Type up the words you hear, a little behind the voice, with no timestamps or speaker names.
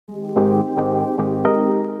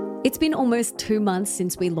It's been almost 2 months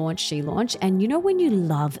since we launched She Launch, and you know when you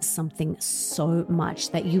love something so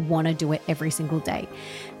much that you want to do it every single day?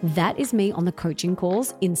 That is me on the coaching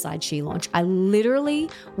calls inside She Launch. I literally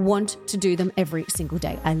want to do them every single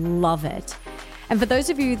day. I love it. And for those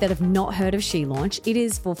of you that have not heard of She Launch, it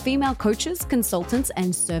is for female coaches, consultants,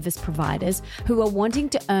 and service providers who are wanting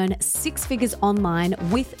to earn 6 figures online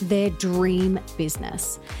with their dream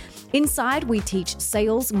business. Inside, we teach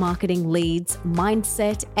sales, marketing, leads,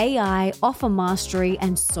 mindset, AI, offer mastery,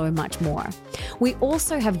 and so much more. We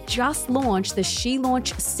also have just launched the She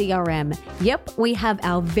Launch CRM. Yep, we have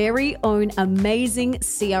our very own amazing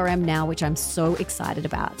CRM now, which I'm so excited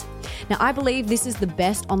about. Now, I believe this is the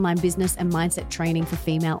best online business and mindset training for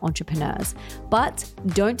female entrepreneurs. But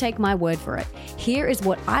don't take my word for it. Here is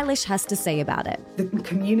what Eilish has to say about it. The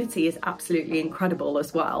community is absolutely incredible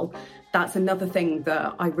as well. That's another thing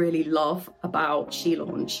that I really love about She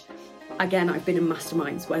Launch. Again, I've been in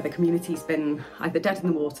masterminds where the community's been either dead in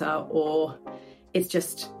the water or it's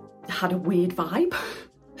just had a weird vibe.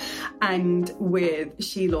 And with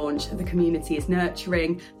She Launch, the community is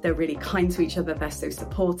nurturing, they're really kind to each other, they're so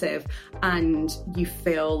supportive, and you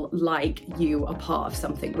feel like you are part of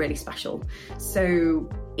something really special. So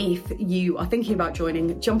if you are thinking about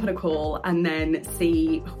joining, jump on a call and then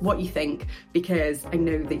see what you think, because I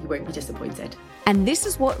know that you won't be disappointed. And this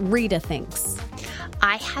is what Rita thinks.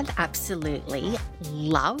 I have absolutely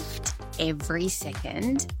loved every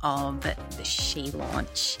second of the She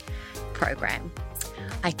Launch program.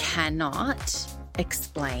 I cannot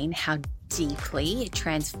explain how deeply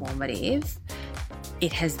transformative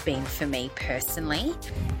it has been for me personally.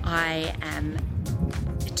 I am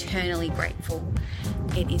eternally grateful.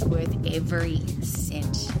 It is worth every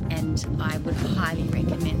cent, and I would highly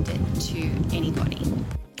recommend it to anybody.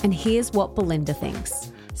 And here's what Belinda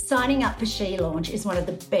thinks. Signing up for She Launch is one of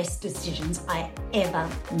the best decisions I ever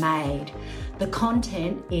made. The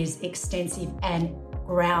content is extensive and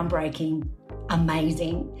groundbreaking.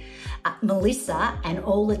 Amazing. Melissa and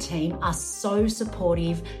all the team are so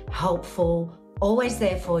supportive, helpful, always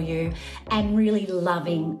there for you, and really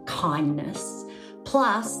loving kindness.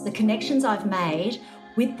 Plus, the connections I've made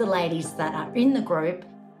with the ladies that are in the group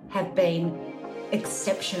have been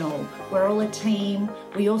exceptional. We're all a team.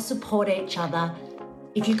 We all support each other.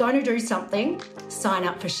 If you're going to do something, sign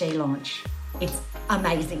up for She Launch. It's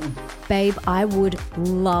amazing. Babe, I would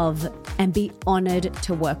love and be honored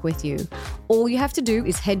to work with you. All you have to do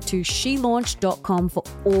is head to shelaunch.com for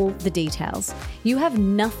all the details. You have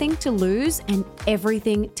nothing to lose and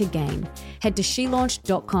everything to gain. Head to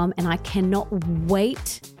shelaunch.com and I cannot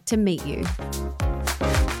wait to meet you.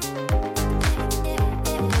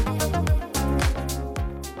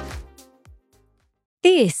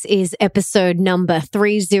 This is episode number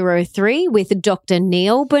 303 with Dr.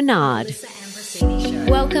 Neal Barnard.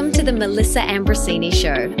 Welcome to the Melissa Ambrosini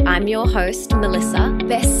Show. I'm your host, Melissa,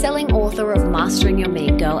 best-selling author of Mastering Your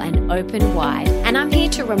Mean Girl and Open Wide. And I'm here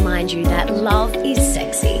to remind you that love is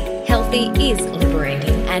sexy, healthy is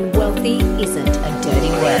liberating, and wealthy isn't a dirty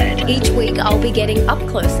word. Each week, I'll be getting up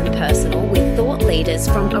close and personal with thought leaders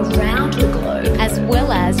from around the globe, as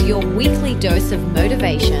well as your weekly dose of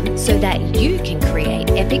motivation so that you can create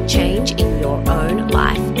epic change in your own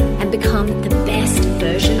life and become the best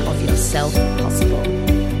version of yourself possible.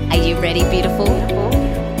 Are you ready, beautiful?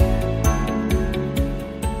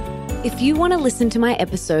 If you want to listen to my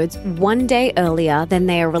episodes one day earlier than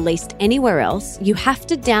they are released anywhere else, you have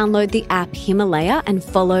to download the app Himalaya and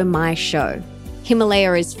follow my show.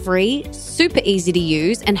 Himalaya is free, super easy to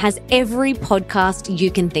use, and has every podcast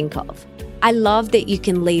you can think of. I love that you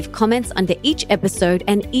can leave comments under each episode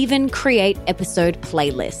and even create episode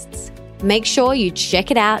playlists. Make sure you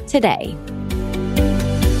check it out today.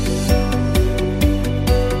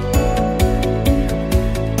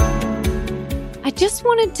 I just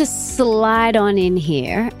wanted to slide on in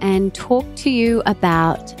here and talk to you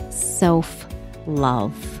about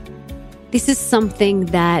self-love. This is something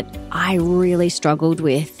that I really struggled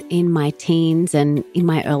with in my teens and in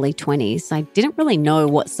my early 20s. I didn't really know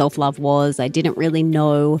what self-love was. I didn't really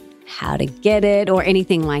know how to get it or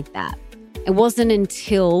anything like that. It wasn't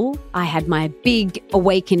until I had my big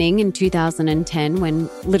awakening in 2010 when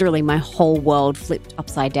literally my whole world flipped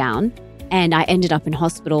upside down. And I ended up in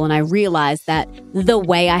hospital and I realized that the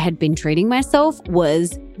way I had been treating myself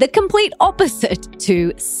was the complete opposite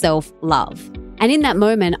to self-love. And in that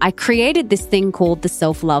moment, I created this thing called the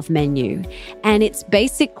self-love menu. And it's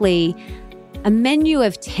basically a menu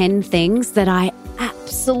of 10 things that I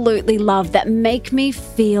absolutely love that make me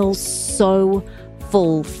feel so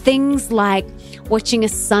full. Things like watching a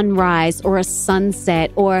sunrise or a sunset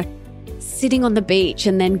or sitting on the beach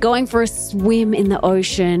and then going for a swim in the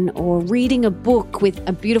ocean, or reading a book with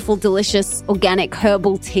a beautiful, delicious organic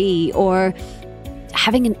herbal tea, or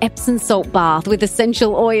having an Epsom salt bath with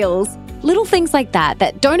essential oils. Little things like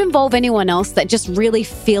that don't involve anyone else, that just really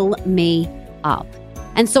fill me up.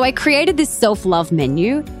 And so I created this self-love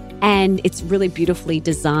menu, and it's really beautifully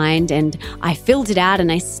designed, and I filled it out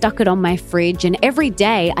and I stuck it on my fridge, and every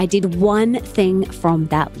day I did one thing from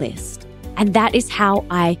that list. And that is how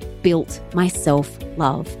I built my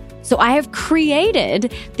self-love. So I have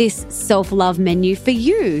created this self-love menu for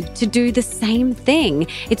you to do the same thing.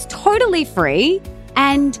 It's totally free,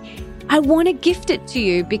 and I want to gift it to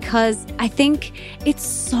you because I think it's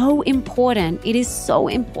so important. It is so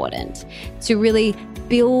important to really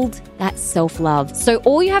build that self-love. So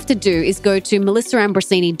all you have to do is go to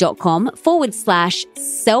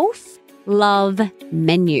melissaambrosini.com/self-love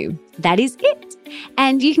menu. That is it.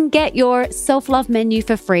 And you can get your self-love menu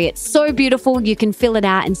for free. It's so beautiful. You can fill it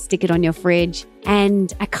out and stick it on your fridge.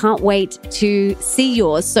 And I can't wait to see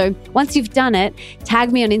yours. So once you've done it,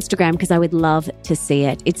 tag me on Instagram because I would love to see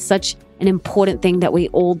it. It's such an important thing that we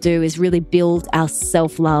all do, is really build our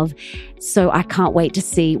self-love. So I can't wait to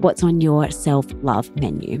see what's on your self-love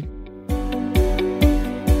menu.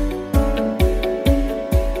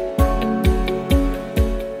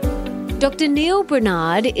 Dr. Neal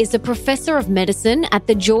Barnard is a professor of medicine at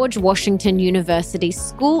the George Washington University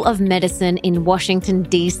School of Medicine in Washington,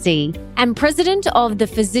 D.C., and president of the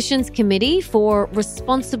Physicians Committee for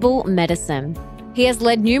Responsible Medicine. He has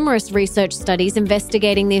led numerous research studies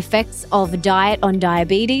investigating the effects of diet on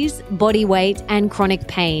diabetes, body weight, and chronic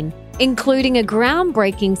pain, including a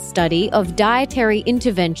groundbreaking study of dietary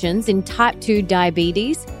interventions in type 2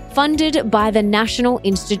 diabetes funded by the National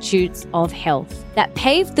Institutes of Health that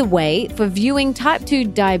paved the way for viewing type 2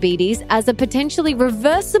 diabetes as a potentially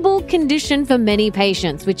reversible condition for many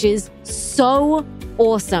patients, which is so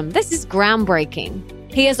awesome. This is groundbreaking.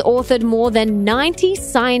 He has authored more than 90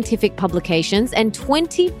 scientific publications and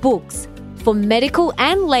 20 books for medical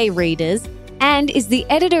and lay readers, and is the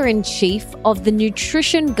editor-in-chief of the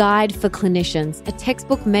Nutrition Guide for Clinicians, a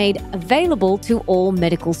textbook made available to all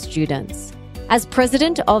medical students. As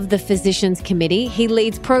president of the Physicians Committee, he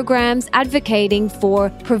leads programs advocating for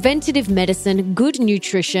preventative medicine, good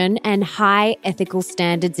nutrition, and high ethical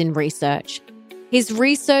standards in research. His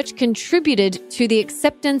research contributed to the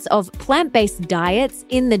acceptance of plant-based diets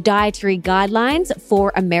in the dietary guidelines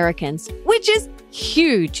for Americans, which is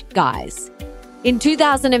huge, guys. In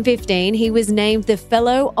 2015, he was named the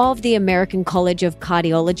Fellow of the American College of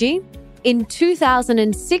Cardiology. In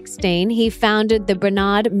 2016, he founded the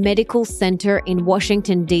Barnard Medical Center in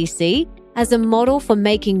Washington, D.C., as a model for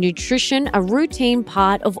making nutrition a routine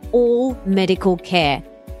part of all medical care.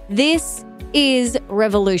 This is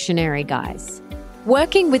revolutionary, guys.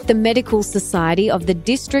 Working with the Medical Society of the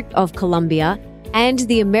District of Columbia and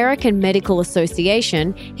the American Medical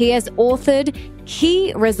Association, he has authored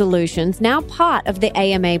key resolutions, now part of the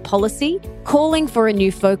AMA policy, calling for a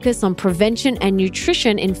new focus on prevention and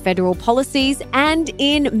nutrition in federal policies and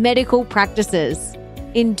in medical practices.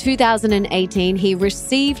 In 2018, he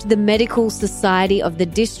received the Medical Society of the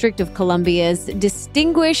District of Columbia's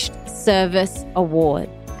Distinguished Service Award,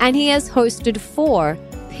 and he has hosted 4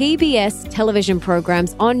 PBS television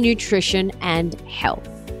programs on nutrition and health.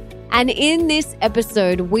 And in this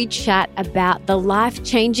episode, we chat about the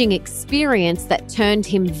life-changing experience that turned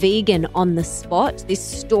him vegan on the spot. This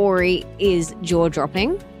story is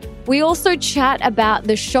jaw-dropping. We also chat about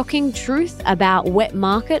the shocking truth about wet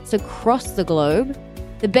markets across the globe,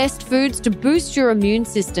 the best foods to boost your immune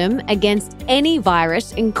system against any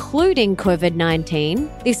virus, including COVID-19.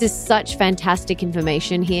 This is such fantastic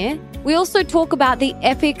information here. We also talk about the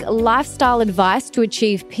epic lifestyle advice to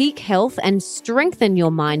achieve peak health and strengthen your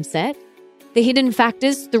mindset, the hidden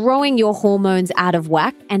factors throwing your hormones out of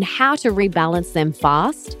whack and how to rebalance them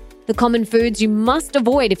fast, the common foods you must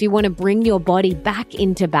avoid if you want to bring your body back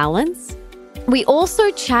into balance. We also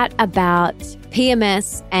chat about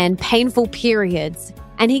PMS and painful periods,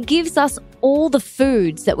 and he gives us all the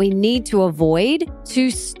foods that we need to avoid to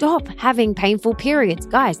stop having painful periods.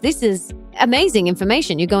 Guys, this is amazing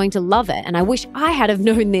information. You're going to love it. And I wish I had have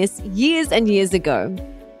known this years and years ago.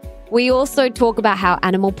 We also talk about how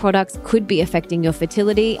animal products could be affecting your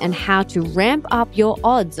fertility and how to ramp up your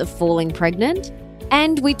odds of falling pregnant.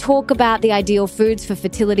 And we talk about the ideal foods for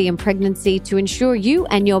fertility and pregnancy to ensure you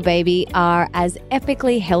and your baby are as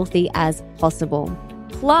epically healthy as possible.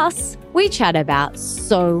 Plus, we chat about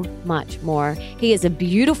so much more. He is a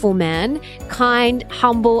beautiful man, kind,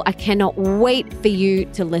 humble. I cannot wait for you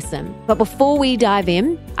to listen. But before we dive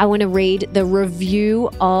in, I want to read the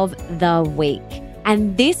review of the week.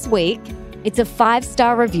 And this week, It's a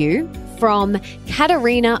 5-star review from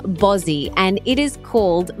Katerina Bozzi, and it is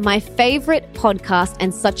called My Favorite Podcast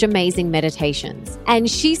and Such Amazing Meditations. And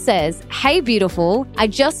she says, "Hey, beautiful, I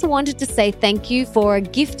just wanted to say thank you for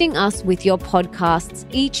gifting us with your podcasts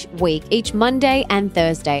each week, each Monday and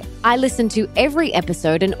Thursday. I listen to every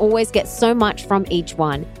episode and always get so much from each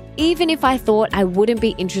one, even if I thought I wouldn't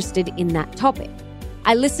be interested in that topic.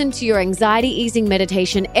 I listen to your anxiety-easing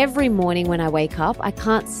meditation every morning when I wake up. I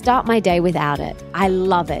can't start my day without it. I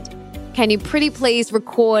love it. Can you pretty please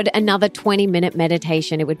record another 20-minute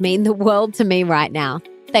meditation? It would mean the world to me right now.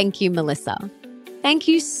 Thank you, Melissa." Thank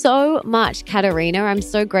you so much, Katerina. I'm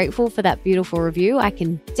so grateful for that beautiful review. I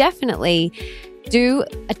can definitely do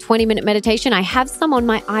a 20-minute meditation. I have some on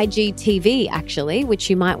my IGTV, actually, which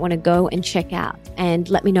you might want to go and check out. And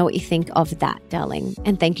let me know what you think of that, darling.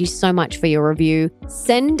 And thank you so much for your review.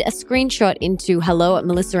 Send a screenshot into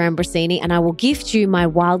hello@MelissaAmbrosini, and I will gift you my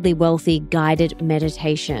Wildly Wealthy guided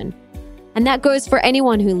meditation. And that goes for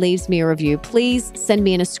anyone who leaves me a review. Please send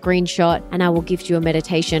me in a screenshot and I will gift you a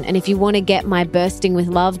meditation. And if you want to get my Bursting with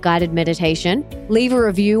Love guided meditation, leave a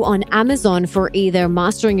review on Amazon for either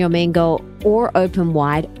Mastering Your Main Goal or Open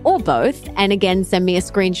Wide or both. And again, send me a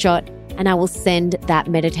screenshot and I will send that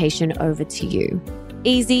meditation over to you.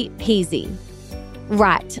 Easy peasy.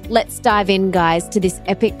 Right, let's dive in, guys, to this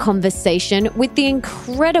epic conversation with the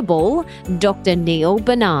incredible Dr. Neal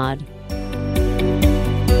Barnard.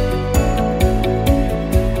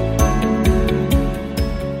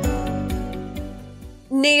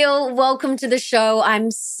 Neal, welcome to the show.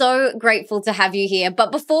 I'm so grateful to have you here.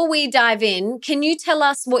 But before we dive in, can you tell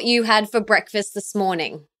us what you had for breakfast this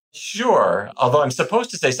morning? Sure, although I'm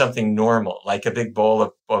supposed to say something normal, like a big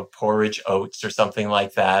bowl of porridge oats or something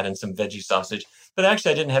like that and some veggie sausage. But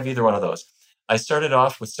actually, I didn't have either one of those. I started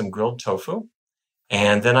off with some grilled tofu,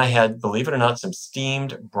 and then I had, believe it or not, some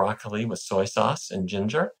steamed broccoli with soy sauce and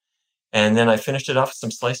ginger. And then I finished it off with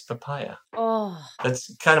some sliced papaya. Oh,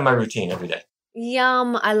 That's kind of my routine every day.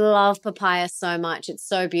 yum. I love papaya so much. It's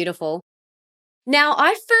so beautiful. Now,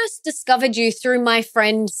 I first discovered you through my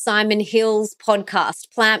friend Simon Hill's podcast,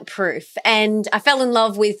 Plant Proof, and I fell in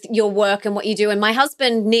love with your work and what you do. And my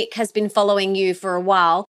husband, Nick, has been following you for a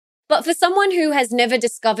while. But for someone who has never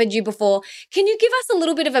discovered you before, can you give us a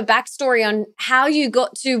little bit of a backstory on how you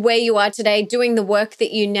got to where you are today doing the work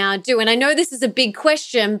that you now do? And I know this is a big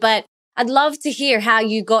question, but I'd love to hear how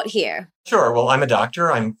you got here. Sure. Well, I'm a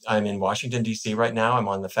doctor. I'm in Washington, D.C. right now. I'm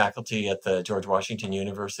on the faculty at the George Washington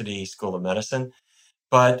University School of Medicine.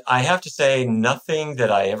 But I have to say, nothing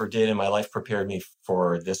that I ever did in my life prepared me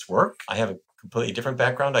for this work. I have a completely different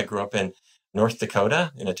background. I grew up in North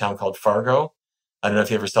Dakota in a town called Fargo. I don't know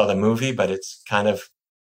if you ever saw the movie, but it's kind of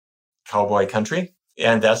cowboy country.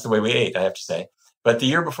 And that's the way we ate, I have to say. But the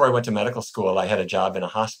year before I went to medical school, I had a job in a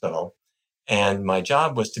hospital. And my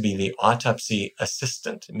job was to be the autopsy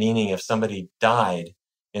assistant, meaning if somebody died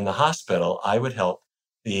in the hospital, I would help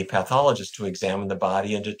the pathologist to examine the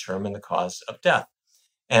body and determine the cause of death.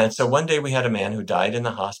 And so one day we had a man who died in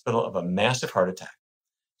the hospital of a massive heart attack.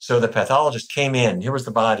 So the pathologist came in, here was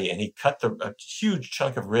the body, and he cut a huge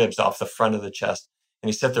chunk of ribs off the front of the chest, and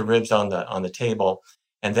he set the ribs on the table,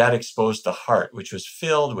 and that exposed the heart, which was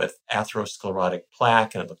filled with atherosclerotic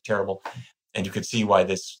plaque, and it looked terrible. And you could see why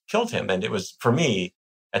this killed him. And it was, for me,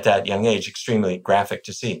 at that young age, extremely graphic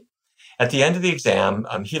to see. At the end of the exam,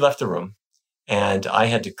 he left the room, and I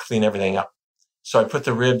had to clean everything up. So I put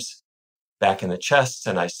the ribs back in the chest,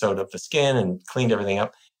 and I sewed up the skin and cleaned everything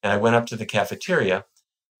up. And I went up to the cafeteria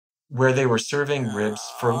where they were serving ribs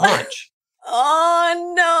for lunch.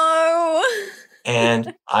 Oh, no.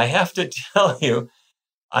 And I have to tell you,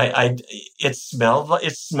 it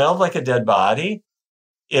smelled like a dead body.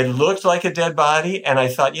 It looked like a dead body. And I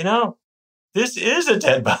thought, this is a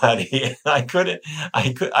dead body. I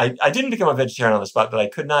didn't become a vegetarian on the spot, but I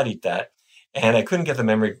could not eat that. And I couldn't get the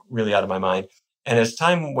memory really out of my mind. And as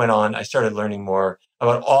time went on, I started learning more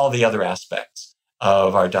about all the other aspects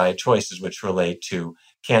of our diet choices, which relate to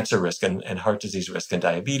cancer risk and heart disease risk and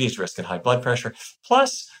diabetes risk and high blood pressure,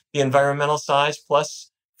 plus the environmental size,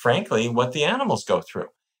 plus, frankly, what the animals go through.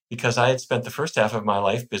 Because I had spent the first half of my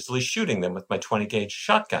life busily shooting them with my 20-gauge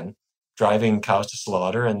shotgun, driving cows to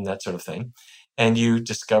slaughter and that sort of thing. And you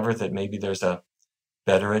discover that maybe there's a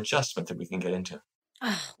better adjustment that we can get into.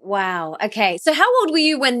 Oh, wow. Okay. So how old were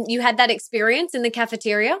you when you had that experience in the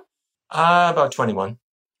cafeteria? About 21.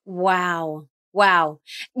 Wow. Wow.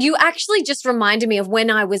 You actually just reminded me of when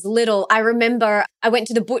I was little. I remember I went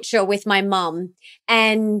to the butcher with my mum,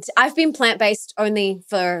 and I've been plant-based only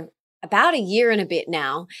for about a year and a bit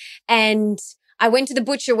now. And I went to the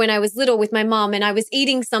butcher when I was little with my mom and I was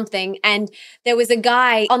eating something and there was a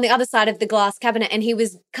guy on the other side of the glass cabinet and he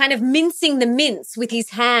was kind of mincing the mince with his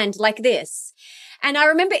hand like this. And I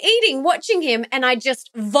remember watching him, and I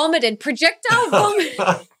just vomited, projectile vomited.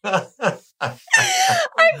 I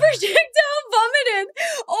projectile vomited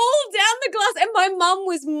all down the glass, and my mum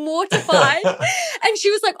was mortified. And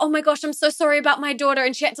she was like, oh my gosh, I'm so sorry about my daughter.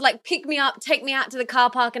 And she had to like pick me up, take me out to the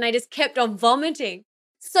car park, and I just kept on vomiting.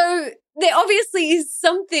 So there obviously is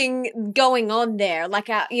something going on there. Like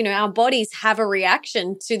our bodies have a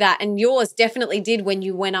reaction to that. And yours definitely did when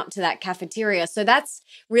you went up to that cafeteria. So that's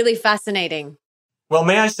really fascinating. Well,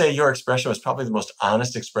 may I say your expression was probably the most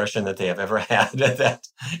honest expression that they have ever had at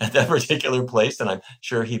that particular place, and I'm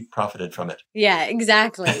sure he profited from it. Yeah,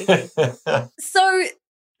 exactly. So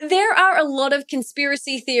there are a lot of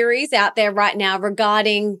conspiracy theories out there right now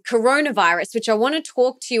regarding coronavirus, which I want to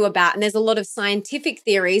talk to you about, and there's a lot of scientific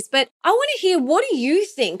theories, but I want to hear, what do you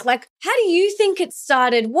think? Like, how do you think it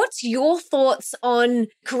started? What's your thoughts on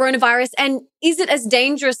coronavirus, and is it as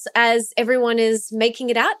dangerous as everyone is making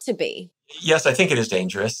it out to be? Yes, I think it is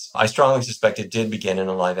dangerous. I strongly suspect it did begin in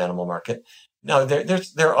a live animal market. Now, there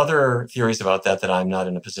are other theories about that I'm not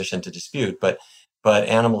in a position to dispute, but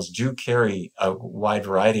animals do carry a wide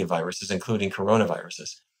variety of viruses, including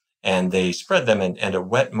coronaviruses, and they spread them, and a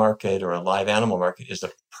wet market or a live animal market is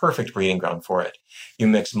a perfect breeding ground for it. You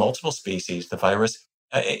mix multiple species, the virus,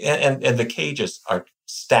 and the cages are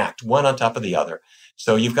stacked one on top of the other.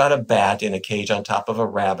 So you've got a bat in a cage on top of a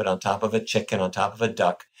rabbit, on top of a chicken, on top of a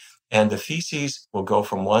duck. And the feces will go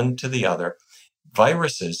from one to the other.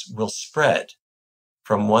 Viruses will spread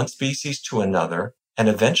from one species to another, and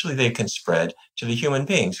eventually they can spread to the human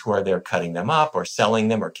beings who are there cutting them up or selling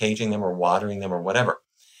them or caging them or watering them or whatever.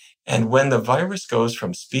 And when the virus goes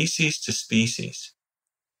from species to species,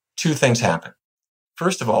 two things happen.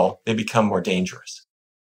 First of all, they become more dangerous.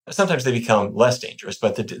 Sometimes they become less dangerous,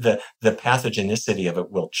 but the pathogenicity of it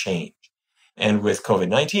will change. And with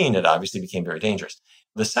COVID-19, it obviously became very dangerous.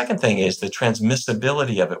 The second thing is the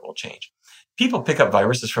transmissibility of it will change. People pick up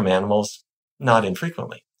viruses from animals not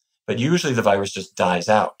infrequently, but usually the virus just dies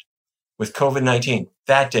out. With COVID-19,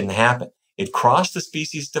 that didn't happen. It crossed the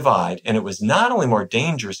species divide, and it was not only more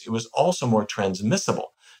dangerous, it was also more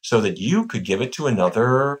transmissible, so that you could give it to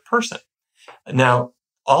another person. Now,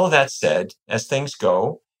 all of that said, as things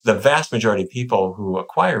go, the vast majority of people who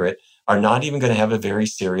acquire it are not even going to have a very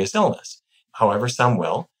serious illness. However, some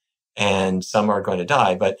will. And some are going to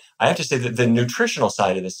die. But I have to say that the nutritional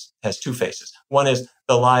side of this has two faces. One is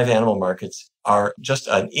the live animal markets are just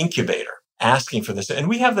an incubator asking for this. And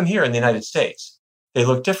we have them here in the United States. They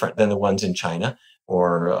look different than the ones in China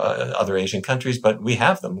or other Asian countries, but we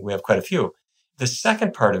have them. We have quite a few. The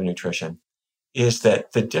second part of nutrition is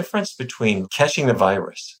that the difference between catching the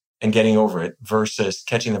virus and getting over it versus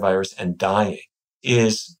catching the virus and dying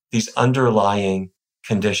is these underlying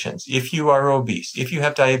conditions. If you are obese, if you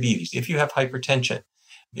have diabetes, if you have hypertension,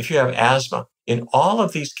 if you have asthma, in all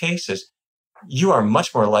of these cases, you are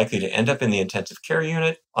much more likely to end up in the intensive care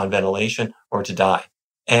unit on ventilation or to die.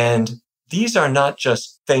 And these are not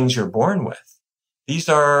just things you're born with. These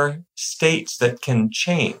are states that can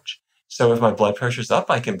change. So if my blood pressure is up,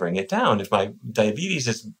 I can bring it down. If my diabetes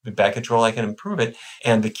is back control, I can improve it.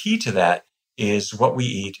 And the key to that is what we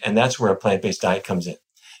eat. And that's where a plant-based diet comes in,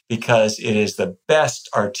 because it is the best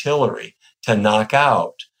artillery to knock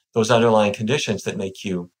out those underlying conditions that make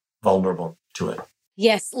you vulnerable to it.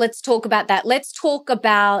 Yes, let's talk about that. Let's talk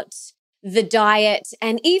about the diet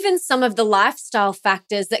and even some of the lifestyle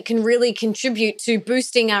factors that can really contribute to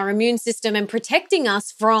boosting our immune system and protecting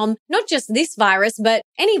us from not just this virus, but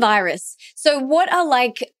any virus. So what are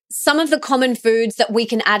like some of the common foods that we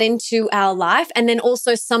can add into our life, and then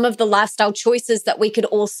also some of the lifestyle choices that we could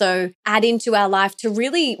also add into our life to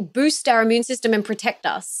really boost our immune system and protect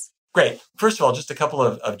us? Great. First of all, just a couple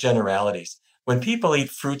of generalities. When people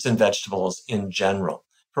eat fruits and vegetables in general,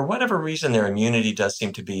 for whatever reason, their immunity does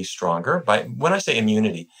seem to be stronger. When I say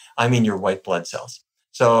immunity, I mean your white blood cells.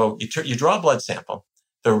 So you draw a blood sample.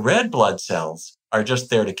 The red blood cells are just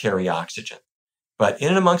there to carry oxygen. But in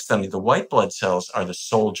and amongst them, the white blood cells are the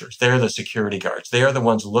soldiers. They're the security guards. They are the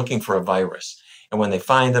ones looking for a virus. And when they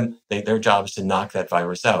find them, their job is to knock that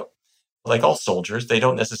virus out. Like all soldiers, they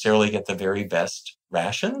don't necessarily get the very best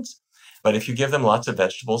rations. But if you give them lots of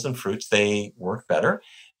vegetables and fruits, they work better.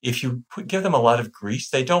 If you give them a lot of grease,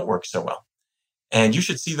 they don't work so well. And you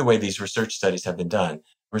should see the way these research studies have been done.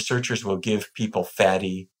 Researchers will give people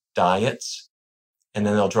fatty diets, and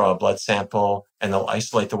then they'll draw a blood sample, and they'll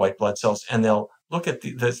isolate the white blood cells, and they'll look at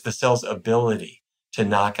the cell's ability to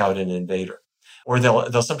knock out an invader. Or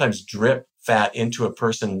they'll sometimes drip fat into a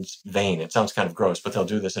person's vein. It sounds kind of gross, but they'll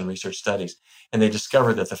do this in research studies. And they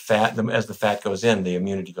discover that as the fat goes in, the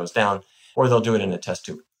immunity goes down, or they'll do it in a test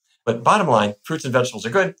tube. But bottom line, fruits and vegetables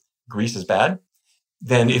are good. Grease is bad.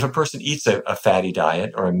 Then if a person eats a fatty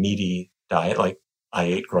diet or a meaty diet, like I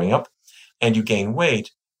ate growing up, and you gain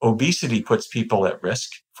weight, obesity puts people at risk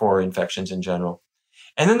for infections in general.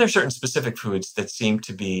 And then there's certain specific foods that seem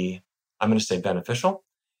to be, I'm going to say, beneficial.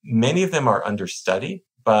 Many of them are understudied,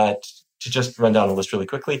 but to just run down a list really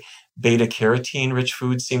quickly, beta carotene rich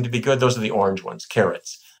foods seem to be good. Those are the orange ones,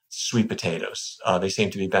 carrots, sweet potatoes. They seem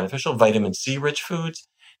to be beneficial. Vitamin C rich foods.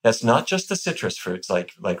 That's not just the citrus fruits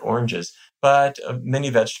like oranges, but many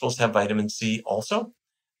vegetables have vitamin C also.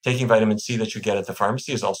 Taking vitamin C that you get at the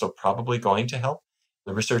pharmacy is also probably going to help.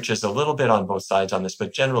 The research is a little bit on both sides on this,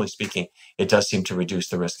 but generally speaking, it does seem to reduce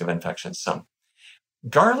the risk of infection some.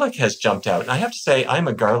 Garlic has jumped out. And I have to say, I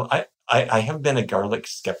have been a garlic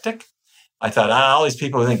skeptic. I thought, all these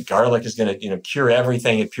people who think garlic is going to, cure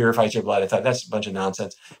everything. It purifies your blood. I thought that's a bunch of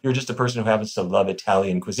nonsense. You're just a person who happens to love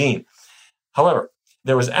Italian cuisine. However,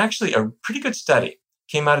 there was actually a pretty good study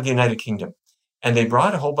came out of the United Kingdom, and they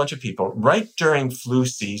brought a whole bunch of people right during flu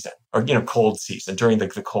season or, cold season during the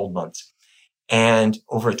cold months. And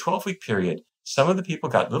over a 12-week period, some of the people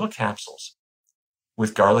got little capsules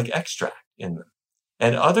with garlic extract in them.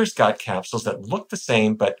 And others got capsules that looked the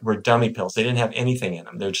same, but were dummy pills. They didn't have anything in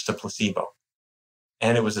them. They're just a placebo.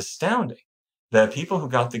 And it was astounding. The people who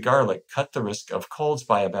got the garlic cut the risk of colds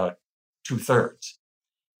by about 2/3.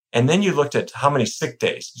 And then you looked at how many sick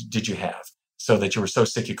days did you have so that you were so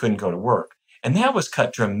sick you couldn't go to work. And that was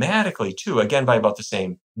cut dramatically too, again, by about the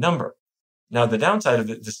same number. Now, the downside of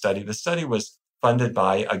the study was funded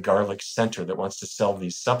by a garlic center that wants to sell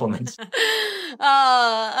these supplements. And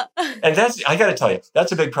I got to tell you,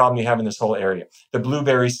 that's a big problem you have in this whole area. The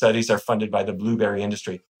blueberry studies are funded by the blueberry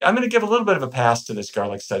industry. I'm going to give a little bit of a pass to this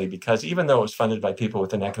garlic study because even though it was funded by people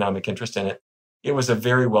with an economic interest in it, it was a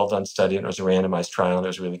very well done study and it was a randomized trial and it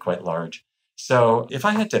was really quite large. So if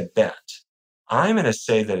I had to bet, I'm going to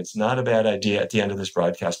say that it's not a bad idea at the end of this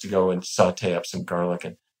broadcast to go and saute up some garlic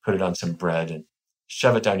and put it on some bread and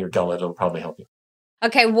shove it down your gullet. It'll probably help you.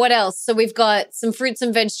 Okay, what else? So we've got some fruits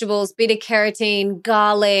and vegetables, beta carotene,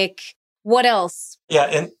 garlic. What else? Yeah,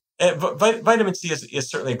 and vitamin C is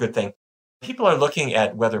certainly a good thing. People are looking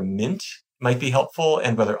at whether mint might be helpful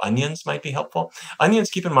and whether onions might be helpful. Onions,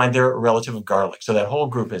 keep in mind, they're a relative of garlic. So that whole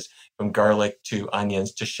group is from garlic to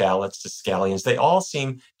onions to shallots to scallions. They all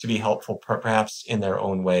seem to be helpful, perhaps in their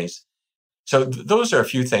own ways. So those are a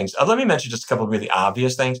few things. Let me mention just a couple of really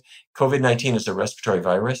obvious things. COVID-19 is a respiratory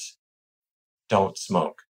virus. Don't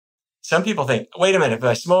smoke. Some people think, wait a minute, if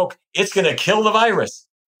I smoke, it's going to kill the virus.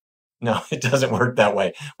 No, it doesn't work that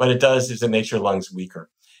way. What it does is it makes your lungs weaker.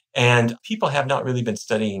 And people have not really been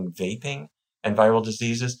studying vaping and viral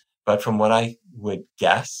diseases, but from what I would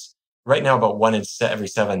guess, right now about 1 in every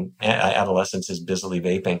 7 adolescents is busily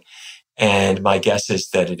vaping. And my guess is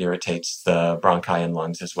that it irritates the bronchi and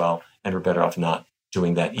lungs as well. And we're better off not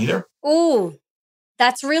doing that either. Ooh,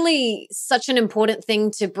 that's really such an important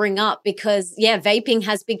thing to bring up because, vaping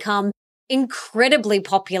has become incredibly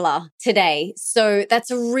popular today. So that's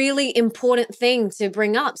a really important thing to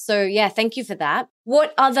bring up. So thank you for that.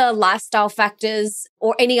 What other lifestyle factors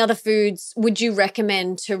or any other foods would you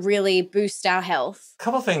recommend to really boost our health? A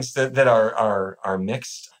couple of things that are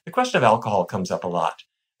mixed. The question of alcohol comes up a lot.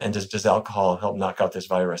 And does alcohol help knock out this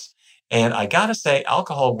virus? And I got to say,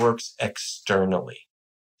 alcohol works externally.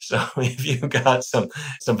 So if you've got some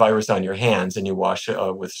virus on your hands and you wash it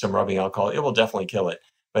with some rubbing alcohol, it will definitely kill it.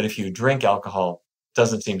 But if you drink alcohol, it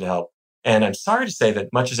doesn't seem to help. And I'm sorry to say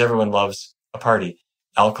that much as everyone loves a party,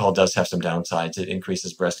 alcohol does have some downsides. It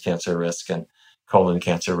increases breast cancer risk and colon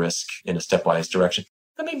cancer risk in a stepwise direction.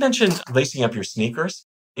 Let me mention lacing up your sneakers.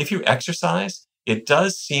 If you exercise, it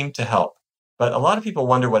does seem to help. But a lot of people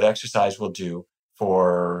wonder what exercise will do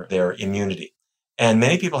for their immunity. And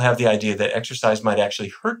many people have the idea that exercise might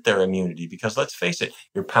actually hurt their immunity because let's face it,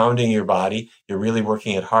 you're pounding your body, you're really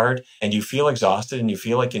working it hard, and you feel exhausted and you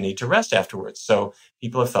feel like you need to rest afterwards. So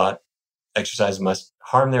people have thought exercise must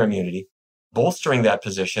harm their immunity. Bolstering that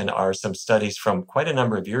position are some studies from quite a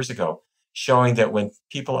number of years ago showing that when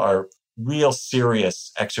people are real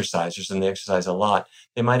serious exercisers and they exercise a lot,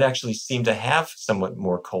 they might actually seem to have somewhat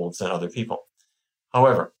more colds than other people.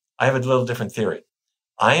 However, I have a little different theory.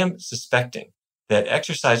 I am suspecting that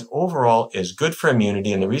exercise overall is good for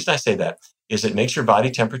immunity. And the reason I say that is it makes your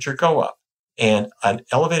body temperature go up. And an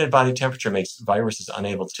elevated body temperature makes viruses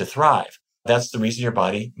unable to thrive. That's the reason your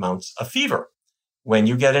body mounts a fever. when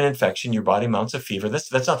you get an infection, your body mounts a fever.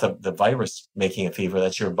 That's not the virus making a fever.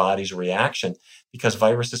 That's your body's reaction, because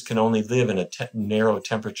viruses can only live in a narrow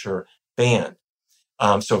temperature band.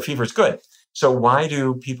 So fever is good. So why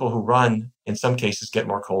do people who run, in some cases, get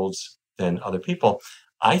more colds than other people?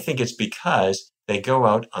 I think it's because they go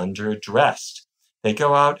out underdressed. They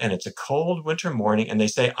go out and it's a cold winter morning and they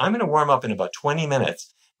say, I'm going to warm up in about 20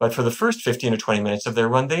 minutes. But for the first 15 or 20 minutes of their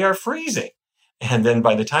run, they are freezing. And then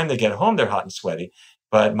by the time they get home, they're hot and sweaty.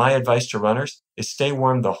 But my advice to runners is stay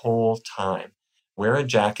warm the whole time. Wear a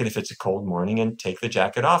jacket if it's a cold morning and take the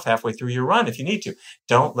jacket off halfway through your run if you need to.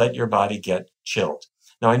 Don't let your body get chilled.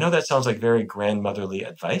 Now, I know that sounds like very grandmotherly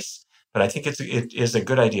advice, but I think it is a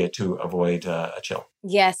good idea to avoid a chill.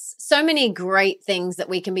 Yes, so many great things that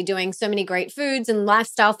we can be doing, so many great foods and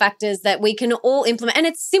lifestyle factors that we can all implement. And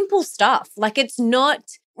it's simple stuff. Like, it's not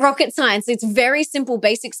rocket science. It's very simple,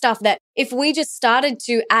 basic stuff that if we just started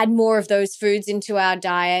to add more of those foods into our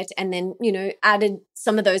diet and then, added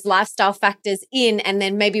some of those lifestyle factors in and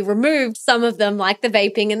then maybe removed some of them like the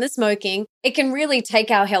vaping and the smoking, it can really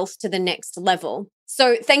take our health to the next level.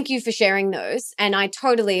 So thank you for sharing those. And I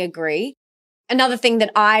totally agree. Another thing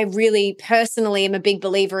that I really personally am a big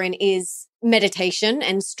believer in is meditation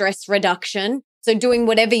and stress reduction. So doing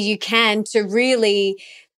whatever you can to really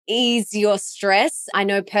ease your stress. I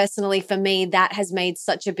know personally for me, that has made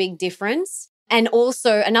such a big difference. And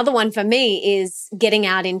also another one for me is getting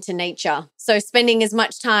out into nature. So spending as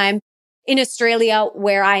much time in Australia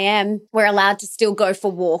where I am, we're allowed to still go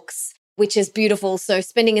for walks, which is beautiful. So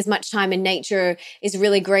spending as much time in nature is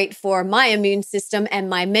really great for my immune system and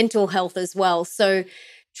my mental health as well. So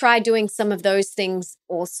try doing some of those things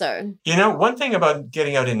also. One thing about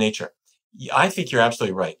getting out in nature, I think you're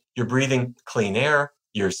absolutely right. You're breathing clean air.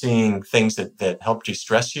 You're seeing things that help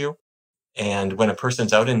de-stress you. And when a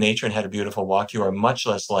person's out in nature and had a beautiful walk, you are much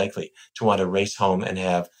less likely to want to race home and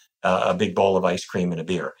have a big bowl of ice cream and a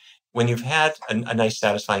beer. When you've had a nice,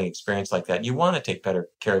 satisfying experience like that, you want to take better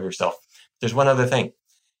care of yourself. There's one other thing.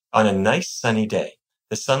 On a nice sunny day,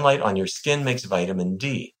 the sunlight on your skin makes vitamin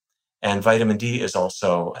D. And vitamin D is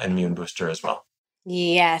also an immune booster as well.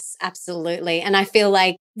 Yes, absolutely. And I feel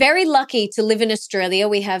like very lucky to live in Australia.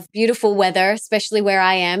 We have beautiful weather, especially where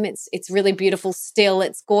I am. It's really beautiful still.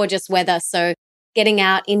 It's gorgeous weather. So getting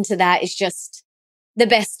out into that is just the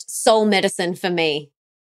best soul medicine for me.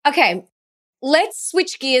 Okay, let's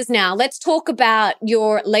switch gears now. Let's talk about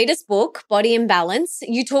your latest book, Body in Balance.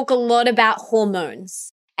 You talk a lot about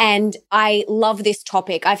hormones. And I love this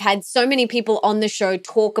topic. I've had so many people on the show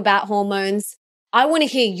talk about hormones. I want to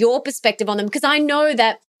hear your perspective on them because I know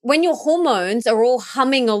that when your hormones are all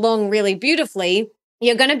humming along really beautifully,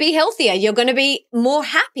 you're going to be healthier. You're going to be more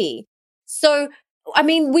happy. So,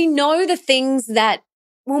 we know the things that,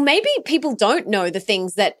 maybe people don't know the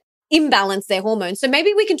things that imbalance their hormones. So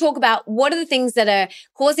maybe we can talk about what are the things that are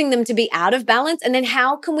causing them to be out of balance and then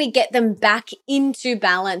how can we get them back into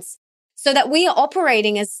balance so that we are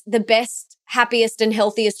operating as the best, happiest and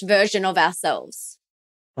healthiest version of ourselves.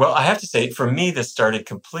 Well, I have to say, for me, this started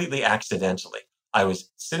completely accidentally. I was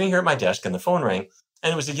sitting here at my desk and the phone rang,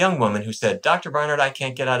 and it was a young woman who said, Dr. Barnard, I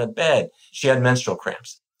can't get out of bed. She had menstrual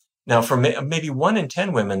cramps. Now, for maybe 1 in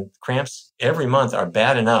 10 women, cramps every month are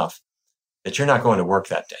bad enough that you're not going to work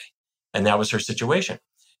that day. And that was her situation.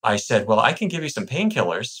 I said, well, I can give you some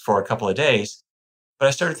painkillers for a couple of days. But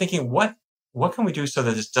I started thinking, what can we do so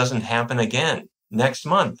that this doesn't happen again next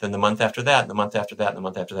month and the month after that, and the month after that, and the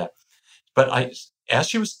month after that? But as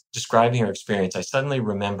she was describing her experience, I suddenly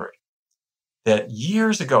remembered that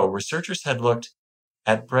years ago, researchers had looked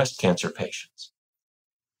at breast cancer patients.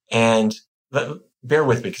 And bear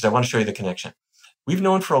with me because I want to show you the connection. We've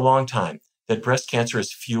known for a long time that breast cancer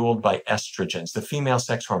is fueled by estrogens, the female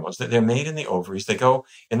sex hormones. That they're made in the ovaries. They go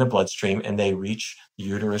in the bloodstream and they reach the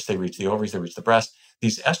uterus, they reach the ovaries, they reach the breast.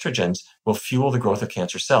 These estrogens will fuel the growth of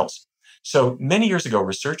cancer cells. So many years ago,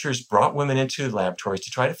 researchers brought women into laboratories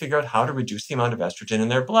to try to figure out how to reduce the amount of estrogen in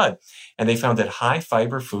their blood. And they found that high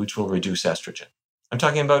fiber foods will reduce estrogen. I'm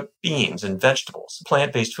talking about beans and vegetables,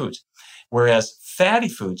 plant-based foods. Whereas fatty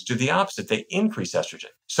foods do the opposite. They increase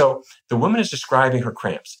estrogen. So the woman is describing her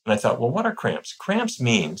cramps. And I thought, well, what are cramps? Cramps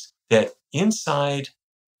means that inside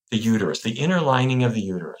the uterus, the inner lining of the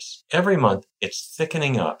uterus, every month it's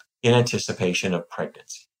thickening up in anticipation of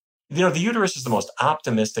pregnancy. The uterus is the most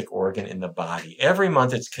optimistic organ in the body. Every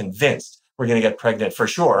month it's convinced we're going to get pregnant for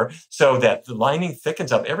sure, so that the lining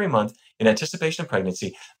thickens up every month in anticipation of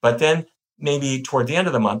pregnancy. But then maybe toward the end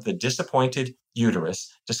of the month, the disappointed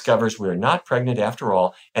uterus discovers we're not pregnant after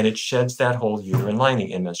all, and it sheds that whole uterine lining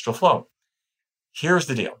in menstrual flow. Here's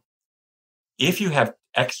the deal. If you have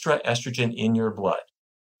extra estrogen in your blood,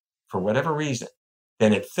 for whatever reason,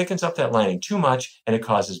 then it thickens up that lining too much and it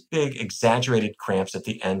causes big, exaggerated cramps at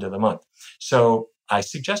the end of the month. So I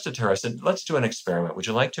suggested to her, I said, let's do an experiment. Would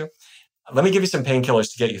you like to? Let me give you some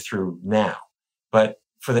painkillers to get you through now. But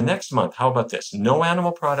for the next month, how about this? No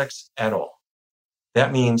animal products at all.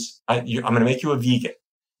 That means I'm going to make you a vegan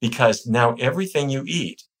because now everything you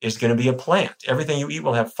eat is going to be a plant. Everything you eat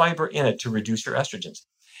will have fiber in it to reduce your estrogens.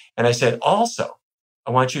 And I said, also,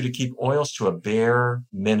 I want you to keep oils to a bare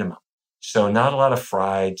minimum. So not a lot of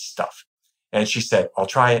fried stuff. And she said, I'll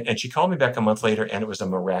try it. And she called me back a month later and it was a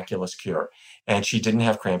miraculous cure. And she didn't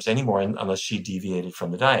have cramps anymore unless she deviated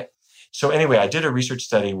from the diet. So anyway, I did a research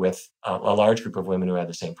study with a large group of women who had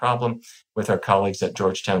the same problem with our colleagues at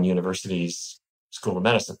Georgetown University's School of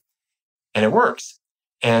Medicine. And it works.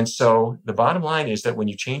 And so the bottom line is that when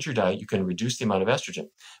you change your diet, you can reduce the amount of estrogen.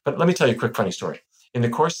 But let me tell you a quick funny story. In the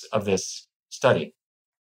course of this study,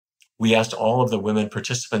 we asked all of the women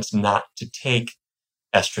participants not to take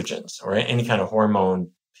estrogens or any kind of hormone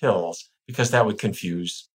pills because that would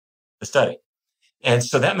confuse the study. And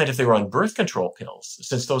so that meant if they were on birth control pills,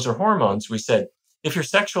 since those are hormones, we said, if you're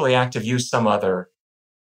sexually active, use some other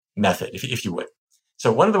method, if you would.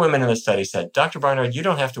 So one of the women in the study said, Dr. Barnard, you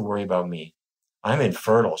don't have to worry about me. I'm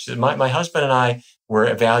infertile. She said, my husband and I were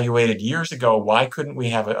evaluated years ago. Why couldn't we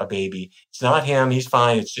have a baby? It's not him. He's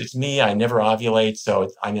fine. It's me. I never ovulate. So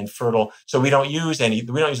I'm infertile. So we don't use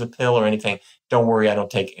a pill or anything. Don't worry. I don't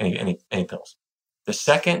take any pills. The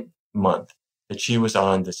second month that she was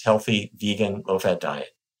on this healthy, vegan, low-fat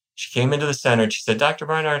diet, she came into the center and she said, Dr.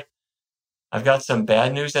 Barnard, I've got some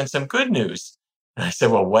bad news and some good news. And I said,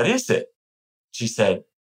 well, what is it? She said,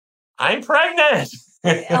 I'm pregnant.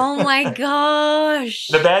 Oh my gosh.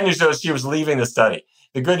 The bad news was she was leaving the study.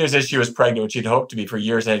 The good news is she was pregnant, which she'd hoped to be for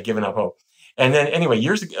years and had given up hope. And then anyway,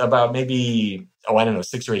 years ago, about maybe,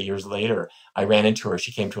 6 or 8 years later, I ran into her.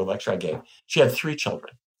 She came to a lecture I gave. She had 3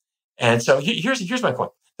 children. And so here's my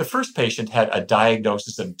point. The first patient had a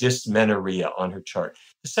diagnosis of dysmenorrhea on her chart.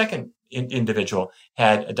 The second individual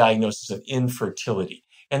had a diagnosis of infertility.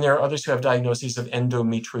 And there are others who have diagnoses of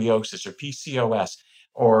endometriosis or PCOS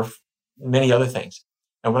or many other things.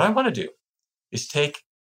 And what I want to do is take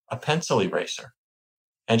a pencil eraser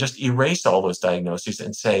and just erase all those diagnoses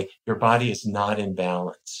and say, your body is not in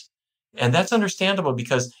balance. And that's understandable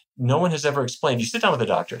because no one has ever explained. You sit down with a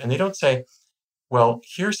doctor and they don't say, well,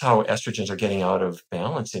 here's how estrogens are getting out of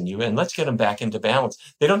balance in you and let's get them back into balance.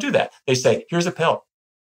 They don't do that. They say, here's a pill.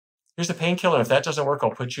 Here's a painkiller. If that doesn't work,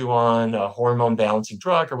 I'll put you on a hormone balancing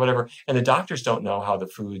drug or whatever. And the doctors don't know how the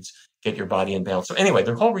foods get your body in balance. So anyway,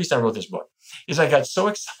 the whole reason I wrote this book is I got so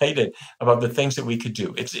excited about the things that we could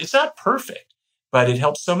do. It's not perfect, but it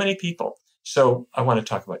helps so many people. So I want to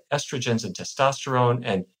talk about estrogens and testosterone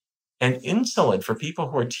and insulin for people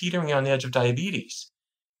who are teetering on the edge of diabetes.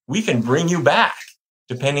 We can bring you back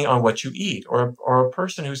depending on what you eat, or a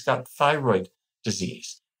person who's got thyroid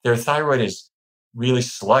disease. Their thyroid is really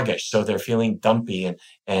sluggish, so they're feeling dumpy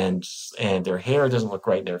and their hair doesn't look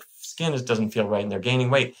right, their skin doesn't feel right, and they're gaining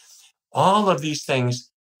weight. All of these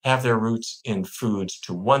things have their roots in foods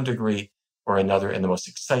to one degree or another, and the most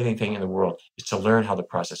exciting thing in the world is to learn how the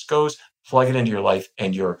process goes, plug it into your life,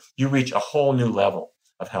 and you reach a whole new level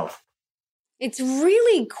of health. It's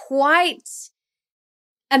really quite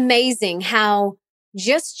amazing how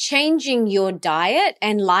just changing your diet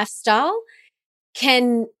and lifestyle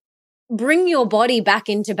can bring your body back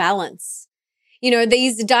into balance. You know,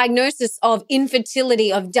 these diagnoses of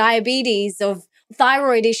infertility, of diabetes, of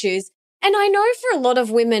thyroid issues. And I know for a lot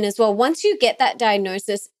of women as well, once you get that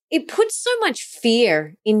diagnosis, it puts so much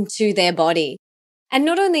fear into their body. And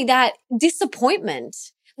not only that, disappointment.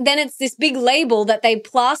 Then it's this big label that they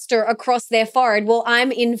plaster across their forehead. Well,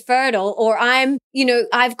 I'm infertile, or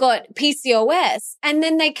I've got PCOS. And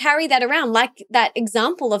then they carry that around, like that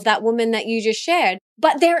example of that woman that you just shared.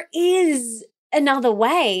 But there is another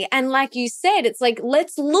way. And like you said, it's like,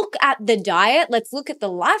 let's look at the diet. Let's look at the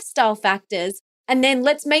lifestyle factors, and then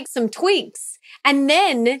let's make some tweaks and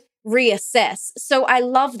then reassess. So I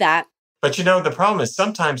love that. But the problem is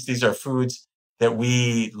sometimes these are foods that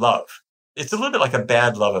we love. It's a little bit like a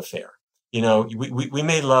bad love affair. We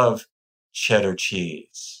may love cheddar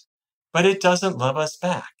cheese, but it doesn't love us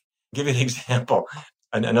back. I'll give you an example.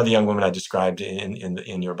 Another young woman I described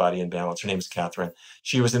in Your Body in Balance. Her name is Catherine.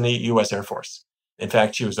 She was in the U.S. Air Force. In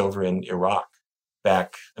fact, she was over in Iraq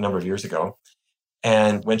back a number of years ago.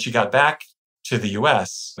 And when she got back to the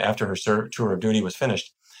U.S. after her tour of duty was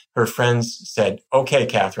finished, her friends said, okay,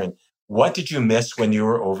 Catherine, what did you miss when you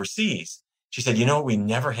were overseas? She said, we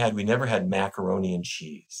never had macaroni and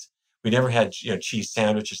cheese. We never had, cheese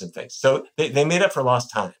sandwiches and things. So they made up for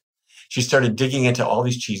lost time. She started digging into all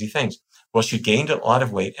these cheesy things. Well, she gained a lot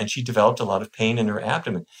of weight and she developed a lot of pain in her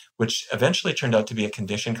abdomen, which eventually turned out to be a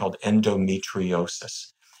condition called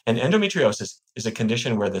endometriosis. And endometriosis is a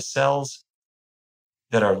condition where the cells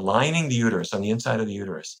that are lining the uterus, on the inside of the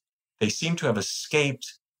uterus, they seem to have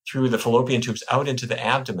escaped through the fallopian tubes out into the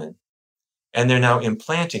abdomen. And they're now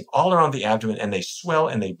implanting all around the abdomen, and they swell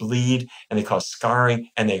and they bleed and they cause scarring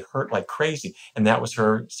and they hurt like crazy. And that was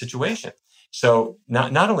her situation. So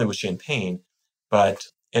not only was she in pain, but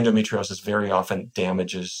endometriosis very often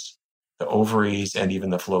damages the ovaries and even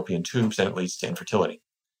the fallopian tubes, and it leads to infertility.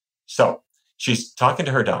 So she's talking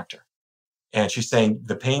to her doctor, and she's saying,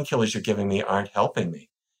 the painkillers you're giving me aren't helping me.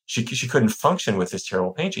 She couldn't function with this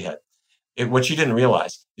terrible pain she had. What she didn't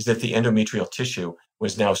realize is that the endometrial tissue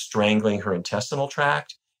was now strangling her intestinal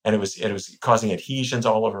tract, and it was causing adhesions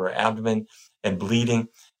all over her abdomen and bleeding.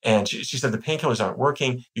 And she said, the painkillers aren't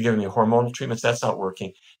working. You're giving me hormonal treatments. That's not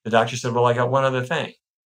working. The doctor said, well, I got one other thing.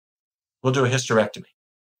 We'll do a hysterectomy.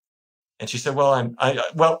 And she said,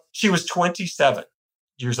 well, she was 27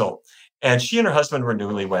 years old, and she and her husband were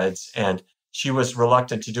newlyweds, and she was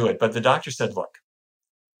reluctant to do it. But the doctor said, look,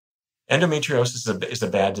 endometriosis is a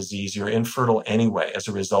bad disease. You're infertile anyway as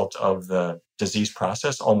a result of the disease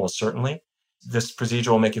process, almost certainly. This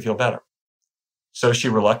procedure will make you feel better. So she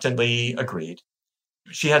reluctantly agreed.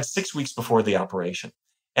 She had 6 weeks before the operation.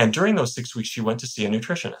 And during those 6 weeks, she went to see a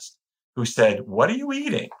nutritionist who said, what are you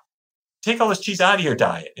eating? Take all this cheese out of your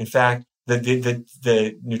diet. In fact, the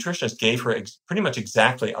nutritionist gave her pretty much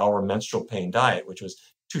exactly our menstrual pain diet, which was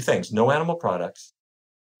 2 things: no animal products,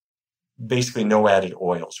 basically no added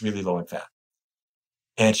oils, really low in fat.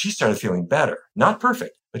 And she started feeling better. Not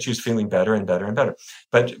perfect, but she was feeling better and better and better.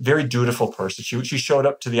 But very dutiful person. She showed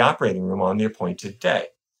up to the operating room on the appointed day.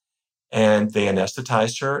 And they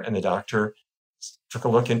anesthetized her, and the doctor took a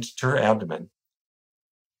look into her abdomen.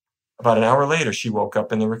 About an hour later, she woke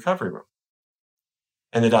up in the recovery room.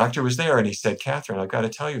 And the doctor was there, and he said, Catherine, I've got to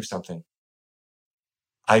tell you something.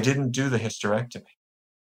 I didn't do the hysterectomy.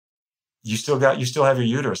 You still have your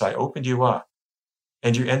uterus. I opened you up,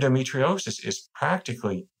 and your endometriosis is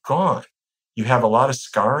practically gone. You have a lot of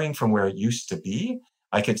scarring from where it used to be.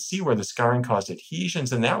 I could see where the scarring caused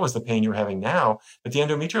adhesions, and that was the pain you're having now, but the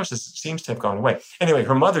endometriosis seems to have gone away. Anyway,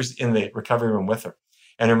 her mother's in the recovery room with her,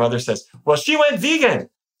 and her mother says, well, she went vegan.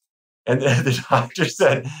 And the doctor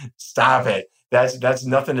said, stop it. That's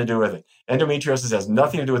nothing to do with it. Endometriosis has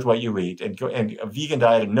nothing to do with what you eat, and a vegan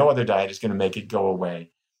diet and no other diet is going to make it go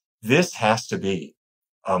away. This has to be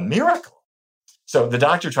a miracle. So the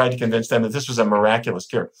doctor tried to convince them that this was a miraculous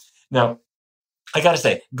cure. Now, I got to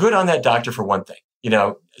say, good on that doctor for one thing.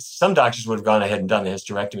 Some doctors would have gone ahead and done the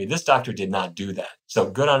hysterectomy. This doctor did not do that. So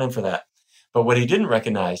good on him for that. But what he didn't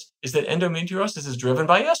recognize is that endometriosis is driven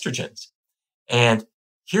by estrogens. And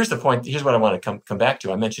here's the point. Here's what I want to come back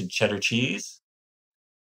to. I mentioned cheddar cheese,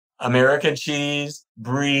 American cheese,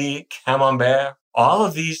 brie, camembert. All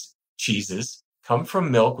of these cheeses come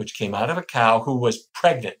from milk, which came out of a cow who was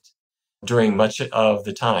pregnant during much of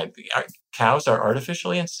the time. Cows are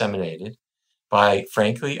artificially inseminated by,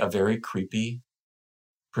 frankly, a very creepy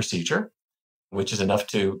procedure, which is enough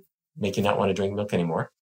to make you not want to drink milk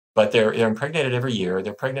anymore. But they're impregnated every year.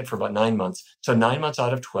 They're pregnant for about 9 months. So 9 months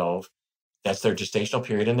out of 12, that's their gestational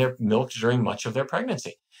period, and they're milked during much of their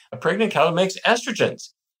pregnancy. A pregnant cow makes estrogens.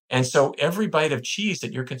 And so every bite of cheese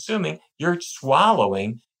that you're consuming, you're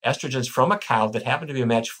swallowing estrogens from a cow that happen to be a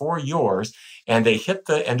match for yours, and they hit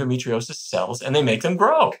the endometriosis cells and they make them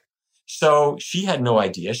grow. So she had no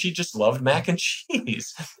idea. She just loved mac and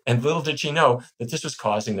cheese. And little did she know that this was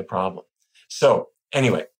causing the problem. So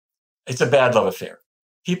anyway, it's a bad love affair.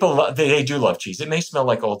 People, they do love cheese. It may smell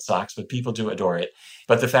like old socks, but people do adore it.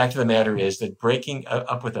 But the fact of the matter is that breaking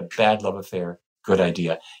up with a bad love affair, good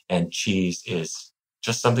idea. And cheese is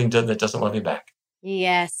just something that doesn't love you back.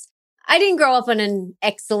 Yes. I didn't grow up on an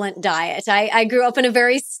excellent diet. I grew up on a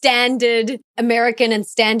very standard American and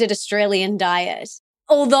standard Australian diet.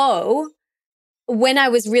 Although, when I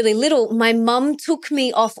was really little, my mum took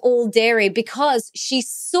me off all dairy because she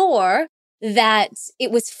saw that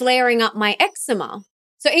it was flaring up my eczema.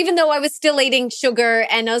 So even though I was still eating sugar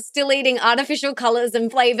and I was still eating artificial colors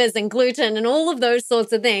and flavors and gluten and all of those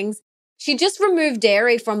sorts of things, she just removed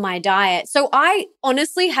dairy from my diet. So I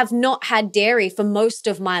honestly have not had dairy for most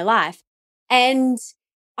of my life, and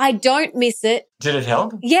I don't miss it. Did it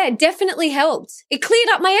help? Yeah, it definitely helped. It cleared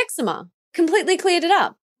up my eczema, completely cleared it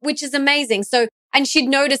up, which is amazing. So, and she'd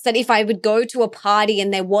noticed that if I would go to a party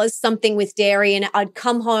and there was something with dairy, and I'd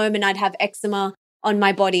come home and I'd have eczema on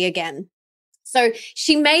my body again. So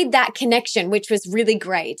she made that connection, which was really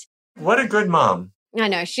great. What a good mom. I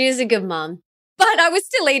know, she is a good mom. But I was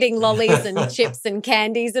still eating lollies and chips and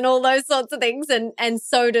candies and all those sorts of things and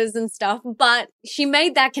sodas and stuff. But she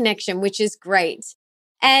made that connection, which is great.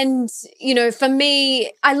 And, for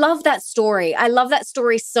me, I love that story. I love that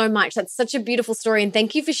story so much. That's such a beautiful story. And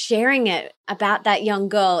thank you for sharing it about that young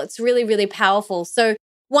girl. It's really, really powerful. So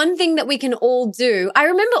one thing that we can all do, I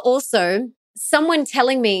remember also someone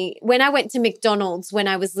telling me when I went to McDonald's when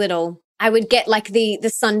I was little, I would get like the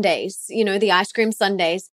sundaes, the ice cream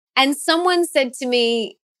sundaes. And someone said to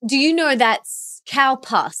me, do you know that's cow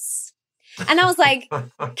pus? And I was like, cow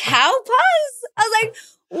pus? I was like,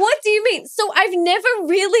 what do you mean? So I've never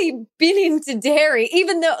really been into dairy,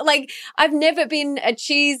 even though I've never been a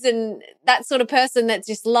cheese and that sort of person that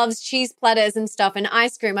just loves cheese platters and stuff and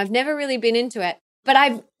ice cream. I've never really been into it, but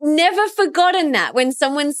I've never forgotten that when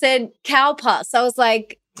someone said cow pus, I was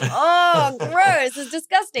like, oh, gross. It's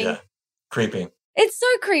disgusting. Yeah. Creepy. It's so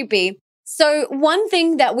creepy. So one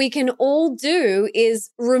thing that we can all do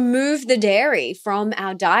is remove the dairy from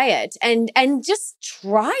our diet and just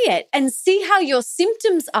try it and see how your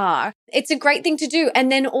symptoms are. It's a great thing to do. And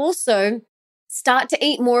then also start to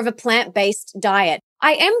eat more of a plant-based diet.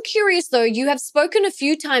 I am curious though, you have spoken a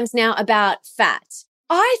few times now about fat.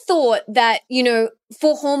 I thought that,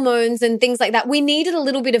 for hormones and things like that, we needed a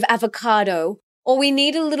little bit of avocado or we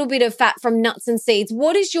need a little bit of fat from nuts and seeds.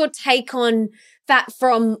 What is your take on fat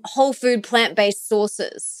from whole food plant-based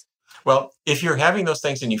sources? Well, if you're having those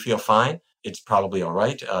things and you feel fine, it's probably all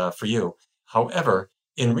right for you. However,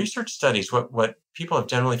 in research studies, what people have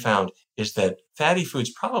generally found is that fatty foods,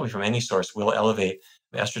 probably from any source, will elevate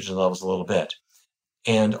estrogen levels a little bit.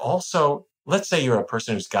 And also, let's say you're a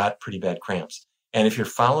person who's got pretty bad cramps. And if you're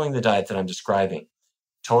following the diet that I'm describing,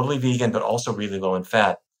 totally vegan, but also really low in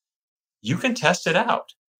fat, you can test it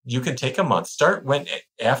out. You can take a month. Start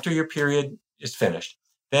after your period is finished.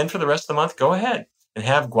 Then for the rest of the month, go ahead and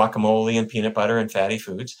have guacamole and peanut butter and fatty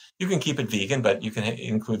foods. You can keep it vegan, but you can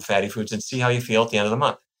include fatty foods and see how you feel at the end of the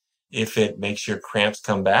month. If it makes your cramps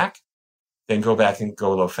come back, then go back and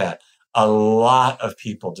go low fat. A lot of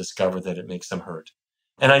people discover that it makes them hurt.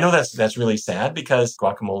 And I know that's really sad because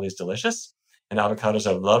guacamole is delicious and avocados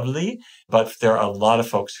are lovely, but there are a lot of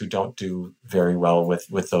folks who don't do very well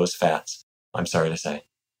with those fats, I'm sorry to say.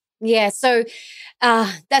 Yeah, so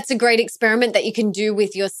that's a great experiment that you can do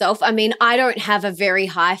with yourself. I mean, I don't have a very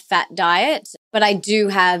high fat diet, but I do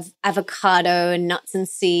have avocado and nuts and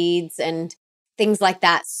seeds and things like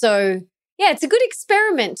that. So yeah, it's a good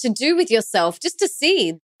experiment to do with yourself just to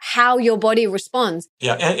see how your body responds.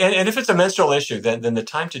 Yeah, and if it's a menstrual issue, then the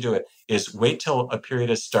time to do it is wait till a period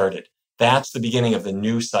has started. That's the beginning of the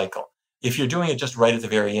new cycle. If you're doing it just right at the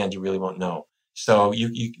very end, you really won't know. So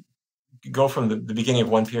you go from the beginning of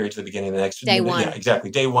one period to the beginning of the next. Day one. Yeah,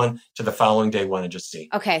 exactly. Day one to the following day one and just see.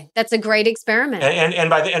 Okay, that's a great experiment. And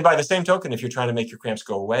by the same token, if you're trying to make your cramps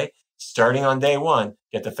go away, starting on day one,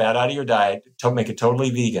 get the fat out of your diet, make it totally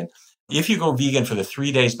vegan. If you go vegan for the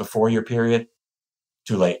 3 days before your period,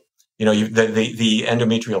 too late. The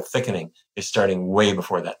endometrial thickening is starting way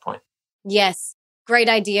before that point. Yes. Great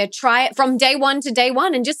idea. Try it from day one to day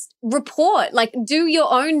one and just report, do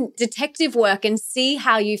your own detective work and see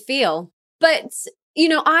how you feel. But,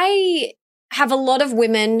 I have a lot of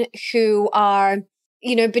women who are,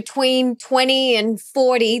 between 20 and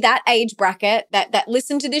 40, that age bracket that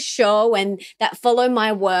listen to this show and that follow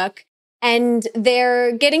my work. And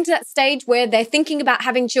they're getting to that stage where they're thinking about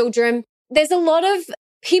having children. There's a lot of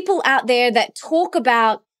people out there that talk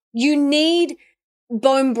about you need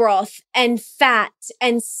bone broth and fat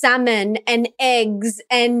and salmon and eggs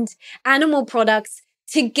and animal products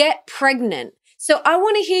to get pregnant. So I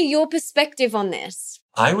want to hear your perspective on this.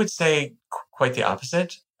 I would say quite the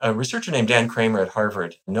opposite. A researcher named Dan Kramer at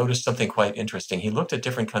Harvard noticed something quite interesting. He looked at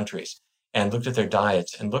different countries and looked at their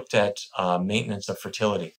diets and looked at maintenance of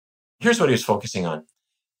fertility. Here's what he was focusing on.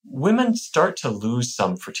 Women start to lose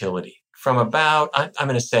some fertility from about, I'm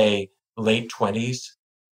going to say, late 20s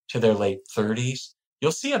to their late 30s.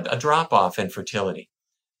 You'll see a drop off in fertility.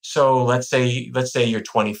 So let's say you're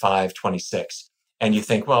 25, 26, and you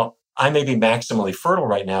think, well, I may be maximally fertile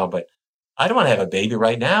right now, but I don't want to have a baby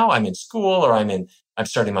right now. I'm in school or I'm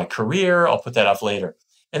starting my career. I'll put that off later.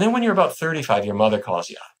 And then when you're about 35, your mother calls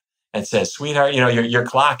you up and says, sweetheart, your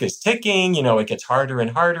clock is ticking. It gets harder and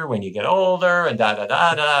harder when you get older and da, da,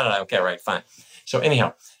 da, da, da. Okay, right, fine. So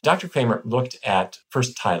anyhow, Dr. Kramer looked at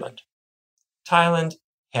first Thailand. Thailand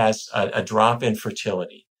has a drop in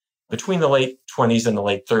fertility between the late 20s and the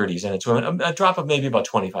late 30s, and it's a drop of maybe about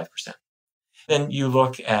 25%. Then you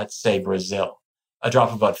look at, say, Brazil, a drop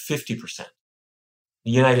of about 50%.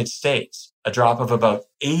 The United States, a drop of about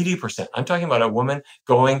 80%. I'm talking about a woman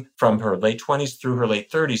going from her late 20s through her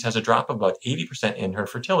late 30s has a drop of about 80% in her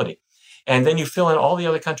fertility. And then you fill in all the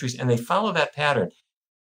other countries and they follow that pattern.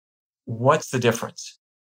 What's the difference?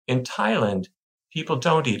 In Thailand, people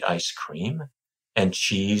don't eat ice cream and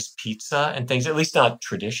cheese, pizza, and things, at least not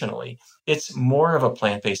traditionally. It's more of a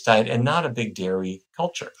plant-based diet and not a big dairy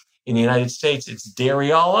culture. In the United States, it's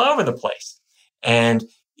dairy all over the place. And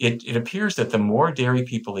it appears that the more dairy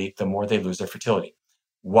people eat, the more they lose their fertility.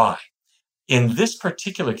 Why? In this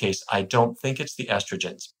particular case, I don't think it's the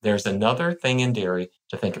estrogens. There's another thing in dairy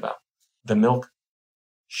to think about. The milk,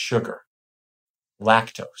 sugar,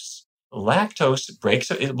 lactose. Lactose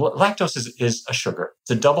is a sugar.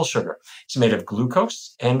 It's a double sugar. It's made of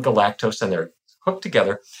glucose and galactose, and they're hooked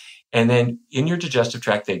together. And then in your digestive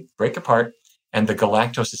tract, they break apart, and the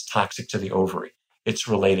galactose is toxic to the ovary. It's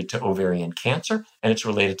related to ovarian cancer, and it's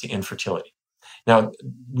related to infertility. Now,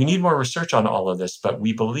 we need more research on all of this, but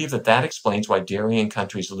we believe that that explains why dairy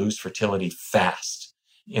countries lose fertility fast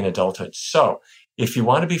in adulthood. So if you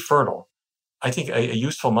want to be fertile, I think a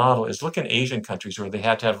useful model is look in Asian countries where they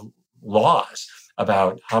had to have laws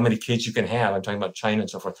about how many kids you can have. I'm talking about China and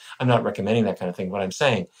so forth. I'm not recommending that kind of thing. What I'm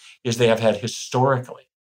saying is they have had historically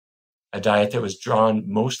a diet that was drawn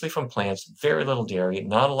mostly from plants, very little dairy,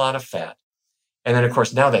 not a lot of fat. And then, of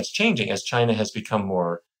course, now that's changing as China has become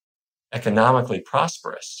more economically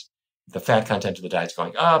prosperous. The fat content of the diet is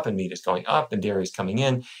going up and meat is going up and dairy is coming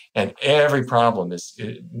in. And every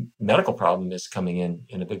medical problem is coming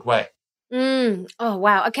in a big way. Oh,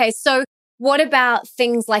 wow. Okay. So what about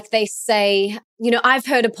things like they say, I've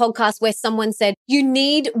heard a podcast where someone said you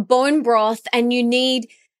need bone broth and you need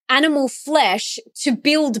animal flesh to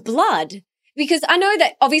build blood. Because I know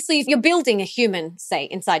that obviously if you're building a human, say,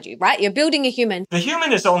 inside you, right? You're building a human. The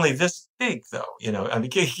human is only this big, though.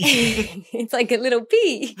 It's like a little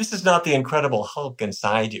pea. This is not the Incredible Hulk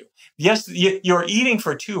inside you. Yes, you're eating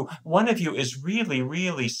for two. One of you is really,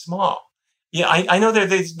 really small. Yeah, I know there are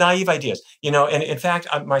these naive ideas, and in fact,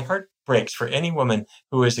 my heart breaks for any woman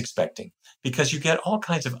who is expecting because you get all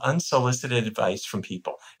kinds of unsolicited advice from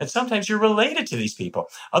people. And sometimes you're related to these people.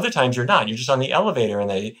 Other times you're not. You're just on the elevator and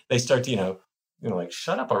they start to, like,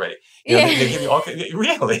 shut up already. They give you all,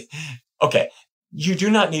 really? Okay. You do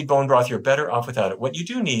not need bone broth. You're better off without it. What you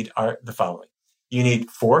do need are the following. You need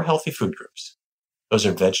 4 healthy food groups. Those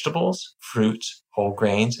are vegetables, fruits, whole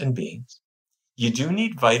grains, and beans. You do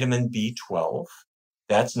need vitamin B12.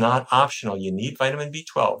 That's not optional. You need vitamin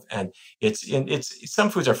B12. And some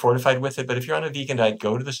foods are fortified with it, but if you're on a vegan diet,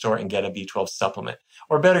 go to the store and get a B12 supplement.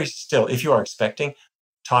 Or better still, if you are expecting,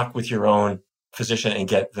 talk with your own physician and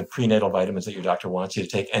get the prenatal vitamins that your doctor wants you to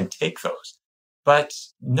take and take those. But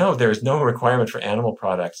no, there's no requirement for animal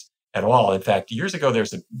products at all. In fact, years ago, there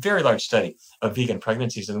was a very large study of vegan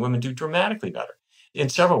pregnancies and women do dramatically better in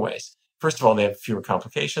several ways. First of all, they have fewer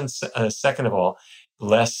complications. Second of all,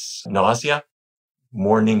 less nausea,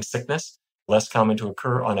 morning sickness, less common to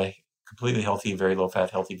occur on a completely healthy, very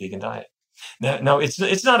low-fat, healthy vegan diet. Now,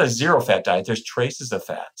 it's not a zero-fat diet. There's traces of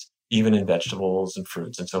fat, even in vegetables and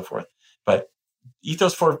fruits and so forth. But eat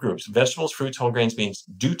those 4 groups, vegetables, fruits, whole grains, beans.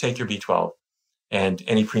 Do take your B12 and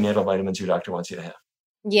any prenatal vitamins your doctor wants you to have.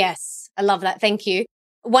 Yes, I love that. Thank you.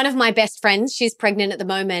 One of my best friends, she's pregnant at the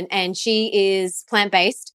moment and she is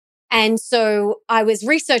plant-based. And so I was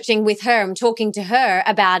researching with her and talking to her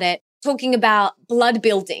about it, talking about blood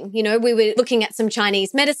building. We were looking at some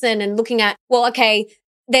Chinese medicine and looking at,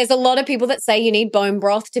 there's a lot of people that say you need bone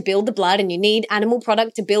broth to build the blood and you need animal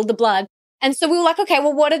product to build the blood. And so we were like, okay,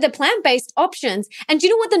 well, what are the plant-based options? And do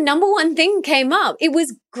you know what the number one thing came up? It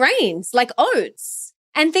was grains like oats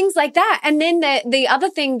and things like that. And then the other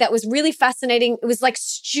thing that was really fascinating, it was like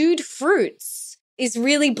stewed fruits is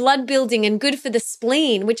really blood building and good for the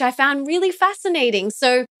spleen, which I found really fascinating.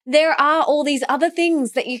 So there are all these other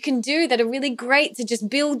things that you can do that are really great to just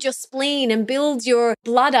build your spleen and build your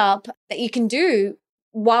blood up that you can do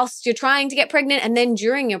whilst you're trying to get pregnant and then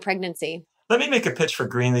during your pregnancy. Let me make a pitch for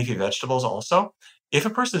green leafy vegetables also. If a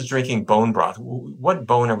person is drinking bone broth, what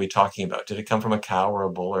bone are we talking about? Did it come from a cow or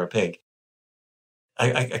a bull or a pig?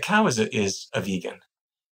 A cow is a vegan.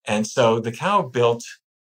 And so the cow built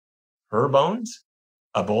her bones.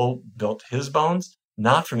 A bull built his bones,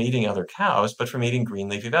 not from eating other cows, but from eating green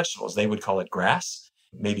leafy vegetables. They would call it grass,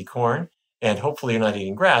 maybe corn. And hopefully you're not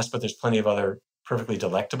eating grass, but there's plenty of other perfectly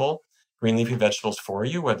delectable green leafy vegetables for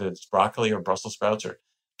you, whether it's broccoli or Brussels sprouts or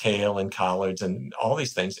kale and collards and all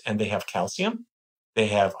these things. And they have calcium. They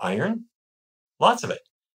have iron, lots of it.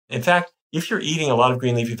 In fact, if you're eating a lot of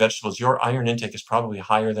green leafy vegetables, your iron intake is probably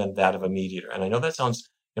higher than that of a meat eater. And I know that sounds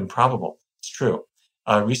improbable. It's true.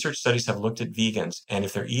 research studies have looked at vegans, and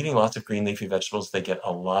if they're eating lots of green leafy vegetables, they get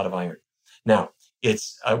a lot of iron. Now,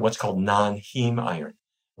 it's what's called non-heme iron,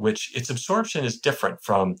 which its absorption is different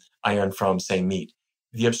from iron from, say, meat.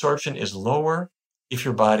 The absorption is lower if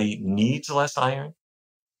your body needs less iron,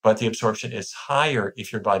 but the absorption is higher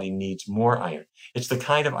if your body needs more iron. It's the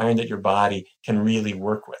kind of iron that your body can really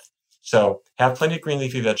work with. So have plenty of green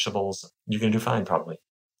leafy vegetables. You're going to do fine, probably.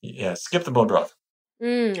 Yeah, skip the bone broth.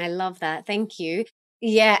 I love that. Thank you.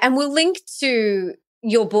 Yeah, and we'll link to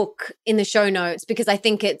your book in the show notes because I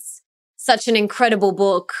think it's such an incredible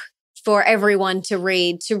book for everyone to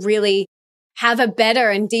read, to really have a better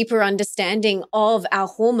and deeper understanding of our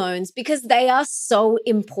hormones because they are so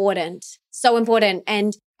important, so important.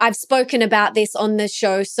 And I've spoken about this on the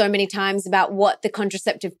show so many times about what the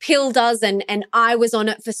contraceptive pill does. And I was on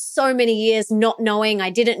it for so many years, not knowing. I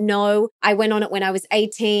didn't know. I went on it when I was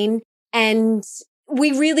 18. And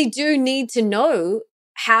we really do need to know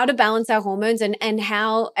how to balance our hormones and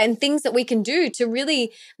things that we can do to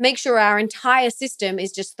really make sure our entire system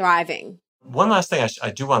is just thriving. One last thing I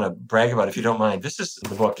do want to brag about, if you don't mind. This is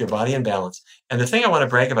the book, Your Body in Balance. And the thing I want to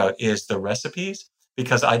brag about is the recipes,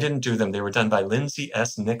 because I didn't do them. They were done by Lindsay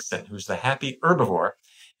S. Nixon, who's the happy herbivore.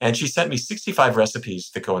 And she sent me 65 recipes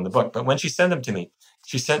that go in the book. But when she sent them to me,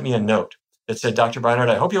 she sent me a note that said, Dr. Barnard,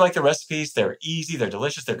 I hope you like the recipes. They're easy, they're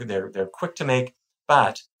delicious, they're quick to make.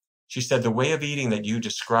 But she said, the way of eating that you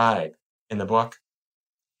describe in the book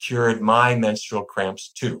cured my menstrual cramps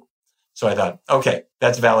too. So I thought, okay,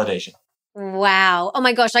 that's validation. Wow. Oh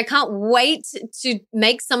my gosh, I can't wait to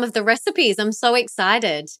make some of the recipes. I'm so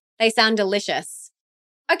excited. They sound delicious.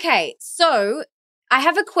 Okay, so I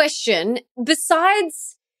have a question.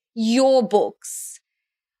 Besides your books,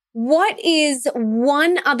 what is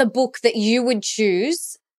one other book that you would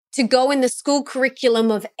choose to go in the school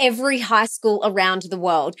curriculum of every high school around the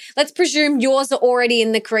world? Let's presume yours are already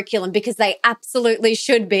in the curriculum because they absolutely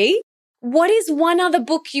should be. What is one other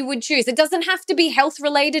book you would choose? It doesn't have to be health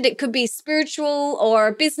related. It could be spiritual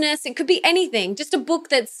or business. It could be anything. Just a book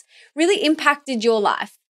that's really impacted your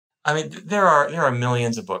life. I mean, there are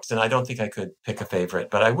millions of books, and I don't think I could pick a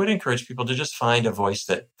favorite, but I would encourage people to just find a voice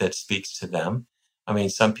that speaks to them. I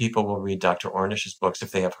mean, some people will read Dr. Ornish's books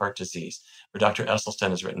if they have heart disease, or Dr.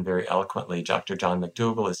 Esselstyn has written very eloquently. Dr. John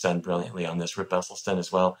McDougall has done brilliantly on this, Rip Esselstyn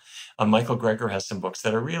as well. Michael Greger has some books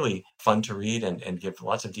that are really fun to read and give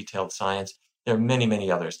lots of detailed science. There are many,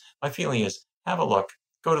 many others. My feeling is have a look,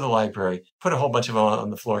 go to the library, put a whole bunch of them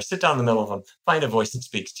on the floor, sit down in the middle of them, find a voice that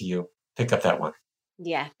speaks to you, pick up that one.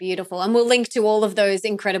 Yeah, beautiful. And we'll link to all of those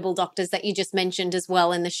incredible doctors that you just mentioned as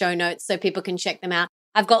well in the show notes so people can check them out.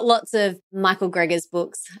 I've got lots of Michael Greger's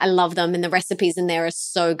books. I love them, and the recipes in there are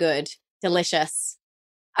so good. Delicious.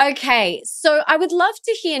 Okay, so I would love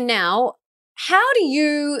to hear now, how do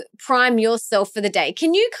you prime yourself for the day?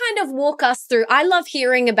 Can you kind of walk us through? I love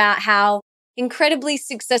hearing about how incredibly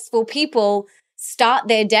successful people start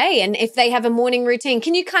their day and if they have a morning routine.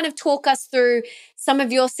 Can you kind of talk us through some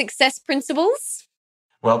of your success principles?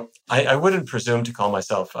 Well, I wouldn't presume to call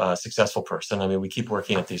myself a successful person. I mean, we keep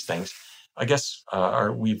working at these things. I guess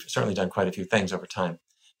we've certainly done quite a few things over time.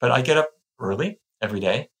 But I get up early every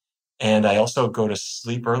day, and I also go to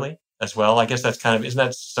sleep early as well. I guess that's isn't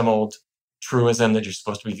that some old truism that you're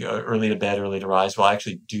supposed to be early to bed, early to rise? Well, I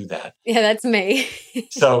actually do that. Yeah, that's me.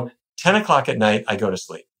 So 10 o'clock at night, I go to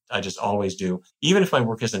sleep. I just always do, even if my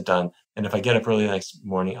work isn't done. And if I get up early the next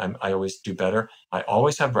morning, I always do better. I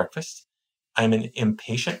always have breakfast. I'm an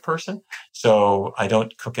impatient person, so I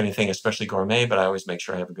don't cook anything, especially gourmet, but I always make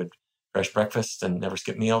sure I have a good fresh breakfast and never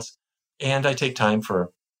skip meals. And I take time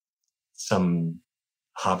for some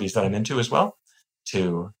hobbies that I'm into as well,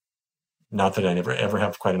 not that I never ever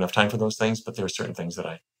have quite enough time for those things, but there are certain things that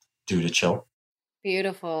I do to chill.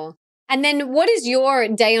 Beautiful. And then what does your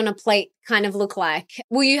day on a plate kind of look like?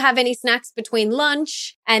 Will you have any snacks between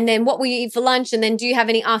lunch? And then what will you eat for lunch? And then do you have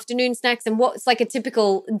any afternoon snacks? And what's like a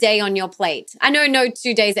typical day on your plate? I know no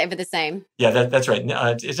 2 days are ever the same. Yeah, that's right.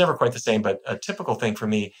 It's never quite the same, but a typical thing for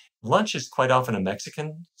me, lunch is quite often a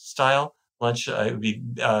Mexican style lunch. It would be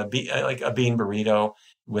like a bean burrito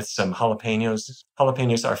with some jalapenos.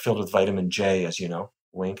 Jalapenos are filled with vitamin J, as you know.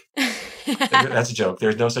 Wink. That's a joke.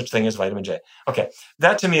 There's no such thing as vitamin J. Okay.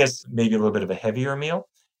 That to me is maybe a little bit of a heavier meal.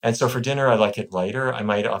 And so for dinner, I like it lighter. I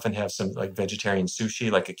might often have some like vegetarian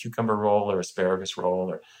sushi, like a cucumber roll or asparagus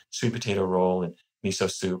roll or sweet potato roll and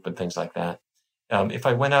miso soup and things like that. If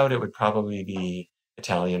I went out, it would probably be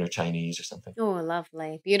Italian or Chinese or something. Oh,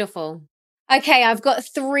 lovely. Beautiful. Okay. I've got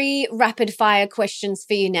 3 rapid fire questions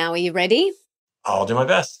for you now. Are you ready? I'll do my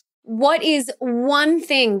best. What is one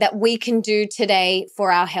thing that we can do today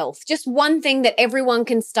for our health? Just one thing that everyone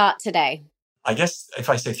can start today. I guess if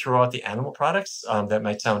I say throw out the animal products, that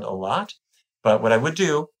might sound a lot. But what I would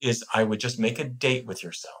do is I would just make a date with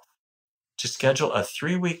yourself to schedule a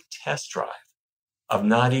 3-week test drive of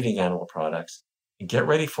not eating animal products and get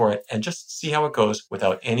ready for it and just see how it goes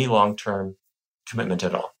without any long-term commitment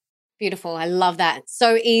at all. Beautiful. I love that.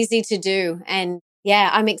 So easy to do. And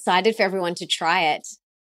yeah, I'm excited for everyone to try it.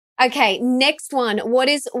 Okay, next one. What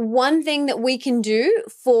is one thing that we can do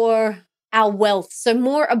for our wealth? So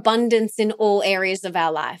more abundance in all areas of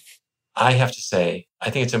our life. I have to say, I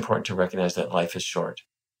think it's important to recognize that life is short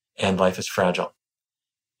and life is fragile.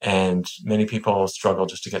 And many people struggle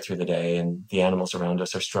just to get through the day, and the animals around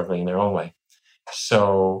us are struggling in their own way.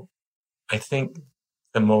 So I think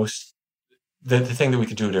the thing that we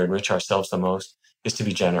could do to enrich ourselves the most is to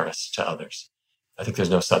be generous to others. I think there's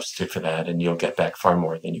no substitute for that, and you'll get back far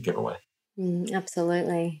more than you give away.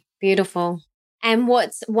 Absolutely. Beautiful. And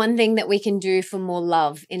what's one thing that we can do for more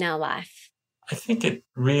love in our life? I think it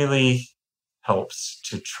really helps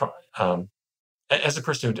to try, as a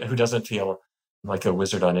person who doesn't feel like a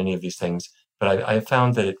wizard on any of these things, but I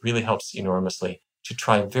found that it really helps enormously to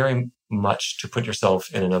try very much to put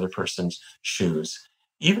yourself in another person's shoes.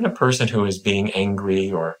 Even a person who is being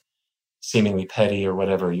angry or seemingly petty or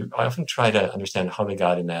whatever, I often try to understand how they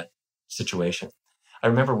got in that situation. I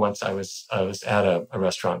remember once I was at a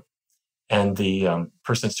restaurant, and the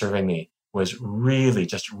person serving me was really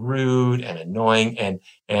just rude and annoying,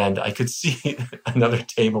 and I could see another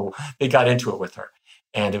table, they got into it with her.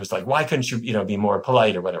 And it was like, why couldn't you, be more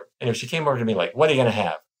polite or whatever? And she came over to me like, what are you going to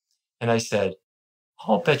have? And I said,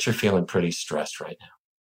 I'll bet you're feeling pretty stressed right now.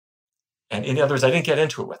 And in other words, I didn't get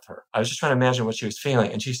into it with her. I was just trying to imagine what she was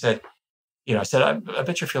feeling. And she said, I said, I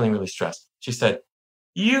bet you're feeling really stressed. She said,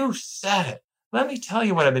 you said it. Let me tell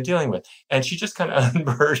you what I've been dealing with. And she just kind of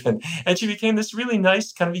unburdened, and she became this really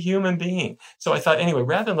nice kind of a human being. So I thought, anyway,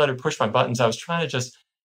 rather than let her push my buttons, I was trying to just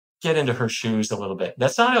get into her shoes a little bit.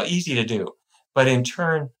 That's not easy to do, but in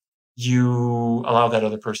turn, you allow that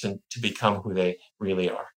other person to become who they really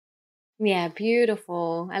are. Yeah,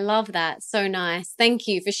 beautiful. I love that. So nice. Thank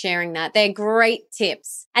you for sharing that. They're great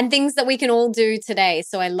tips and things that we can all do today.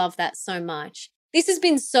 So I love that so much. This has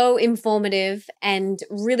been so informative and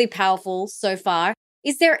really powerful so far.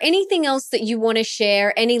 Is there anything else that you want to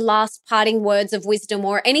share? Any last parting words of wisdom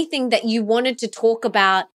or anything that you wanted to talk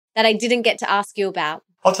about that I didn't get to ask you about?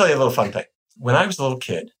 I'll tell you a little fun thing. When I was a little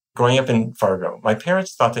kid, growing up in Fargo, my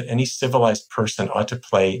parents thought that any civilized person ought to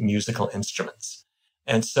play musical instruments.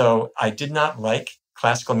 And so I did not like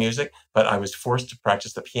classical music, but I was forced to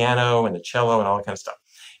practice the piano and the cello and all that kind of stuff.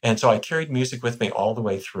 And so I carried music with me all the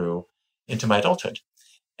way through into my adulthood.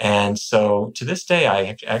 And so to this day,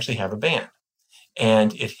 I actually have a band,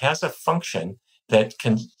 and it has a function that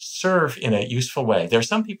can serve in a useful way. There are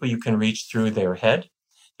some people you can reach through their head.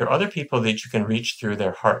 There are other people that you can reach through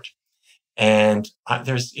their heart. And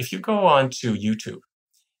if you go on to YouTube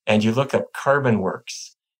and you look up Carbon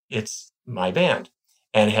Works, it's my band,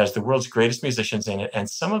 and it has the world's greatest musicians in it. And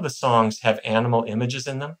some of the songs have animal images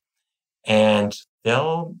in them, and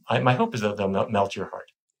my hope is that they'll melt your heart.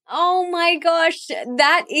 Oh my gosh,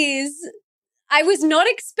 I was not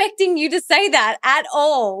expecting you to say that at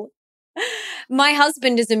all. My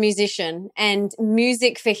husband is a musician, and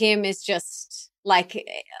music for him is just like,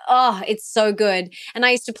 it's so good. And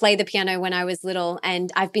I used to play the piano when I was little,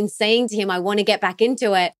 and I've been saying to him, I want to get back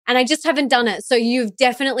into it, and I just haven't done it. So you've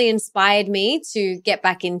definitely inspired me to get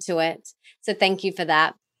back into it. So thank you for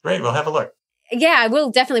that. Great. We'll have a look. Yeah, I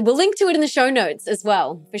will definitely. We'll link to it in the show notes as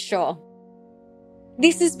well, for sure.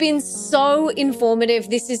 This has been so informative.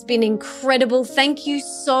 This has been incredible. Thank you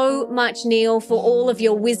so much, Neal, for all of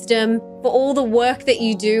your wisdom, for all the work that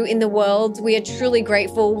you do in the world. We are truly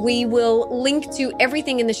grateful. We will link to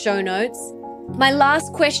everything in the show notes. My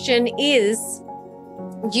last question is,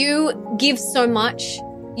 you give so much.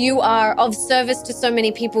 You are of service to so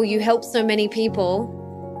many people. You help so many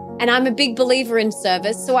people. And I'm a big believer in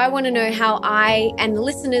service. So I want to know how I and the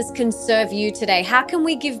listeners can serve you today. How can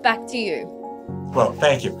we give back to you? Well,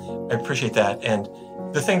 thank you. I appreciate that. And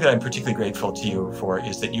the thing that I'm particularly grateful to you for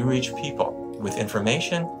is that you reach people with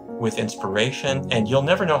information, with inspiration, and you'll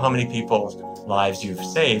never know how many people's lives you've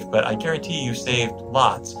saved, but I guarantee you saved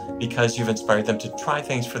lots because you've inspired them to try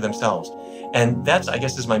things for themselves. And that's, I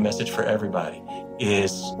guess, is my message for everybody,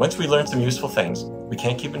 is once we learn some useful things, we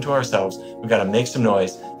can't keep them to ourselves. We've got to make some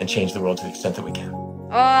noise and change the world to the extent that we can.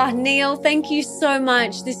 Oh, Neal, thank you so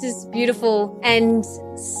much. This is beautiful and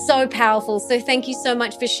so powerful. So thank you so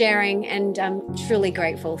much for sharing, and I'm truly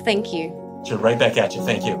grateful. Thank you. Sure, right back at you.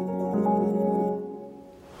 Thank you.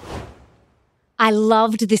 I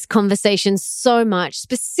loved this conversation so much,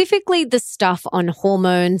 specifically the stuff on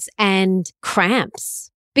hormones and cramps.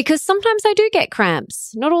 Because sometimes I do get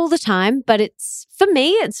cramps, not all the time, but for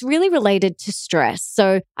me, it's really related to stress.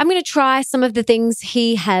 So I'm going to try some of the things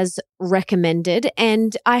he has recommended,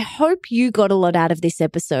 and I hope you got a lot out of this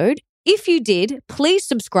episode. If you did, please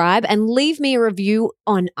subscribe and leave me a review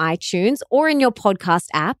on iTunes or in your podcast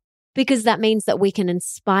app, because that means that we can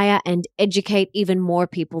inspire and educate even more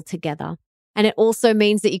people together. And it also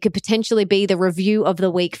means that you could potentially be the review of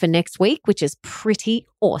the week for next week, which is pretty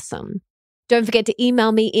awesome. Don't forget to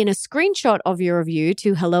email me in a screenshot of your review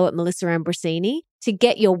to hello@melissaambrosini to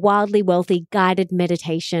get your Wildly Wealthy guided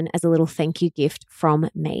meditation as a little thank you gift from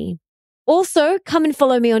me. Also, come and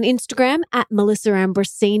follow me on Instagram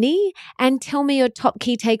 @melissaambrosini and tell me your top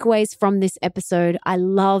key takeaways from this episode. I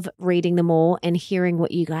love reading them all and hearing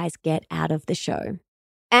what you guys get out of the show.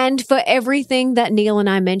 And for everything that Neal and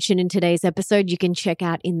I mentioned in today's episode, you can check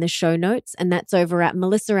out in the show notes, and that's over at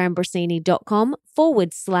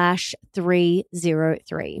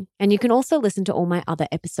melissaambrosini.com/303. And you can also listen to all my other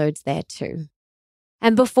episodes there too.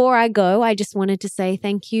 And before I go, I just wanted to say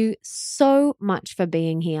thank you so much for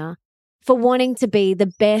being here, for wanting to be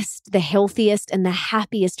the best, the healthiest, and the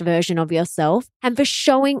happiest version of yourself, and for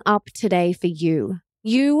showing up today for you.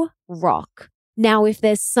 You rock. Now, if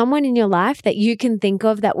there's someone in your life that you can think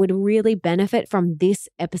of that would really benefit from this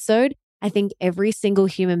episode, I think every single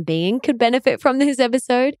human being could benefit from this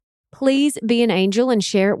episode, please be an angel and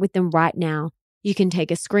share it with them right now. You can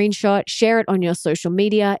take a screenshot, share it on your social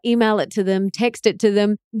media, email it to them, text it to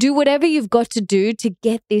them, do whatever you've got to do to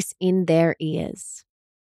get this in their ears.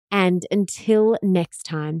 And until next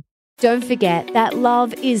time, don't forget that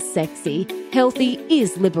love is sexy, healthy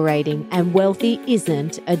is liberating, and wealthy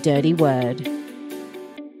isn't a dirty word.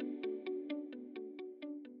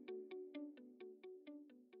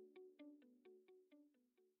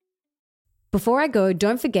 Before I go,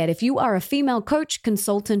 don't forget, if you are a female coach,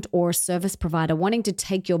 consultant, or service provider wanting to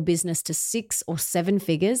take your business to 6 or 7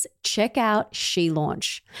 figures, check out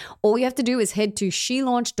SheLaunch. All you have to do is head to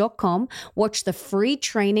shelaunch.com, watch the free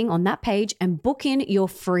training on that page, and book in your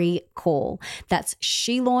free call. That's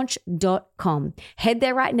shelaunch.com. Head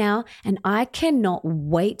there right now, and I cannot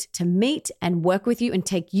wait to meet and work with you and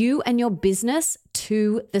take you and your business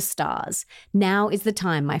to the stars. Now is the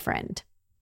time, my friend.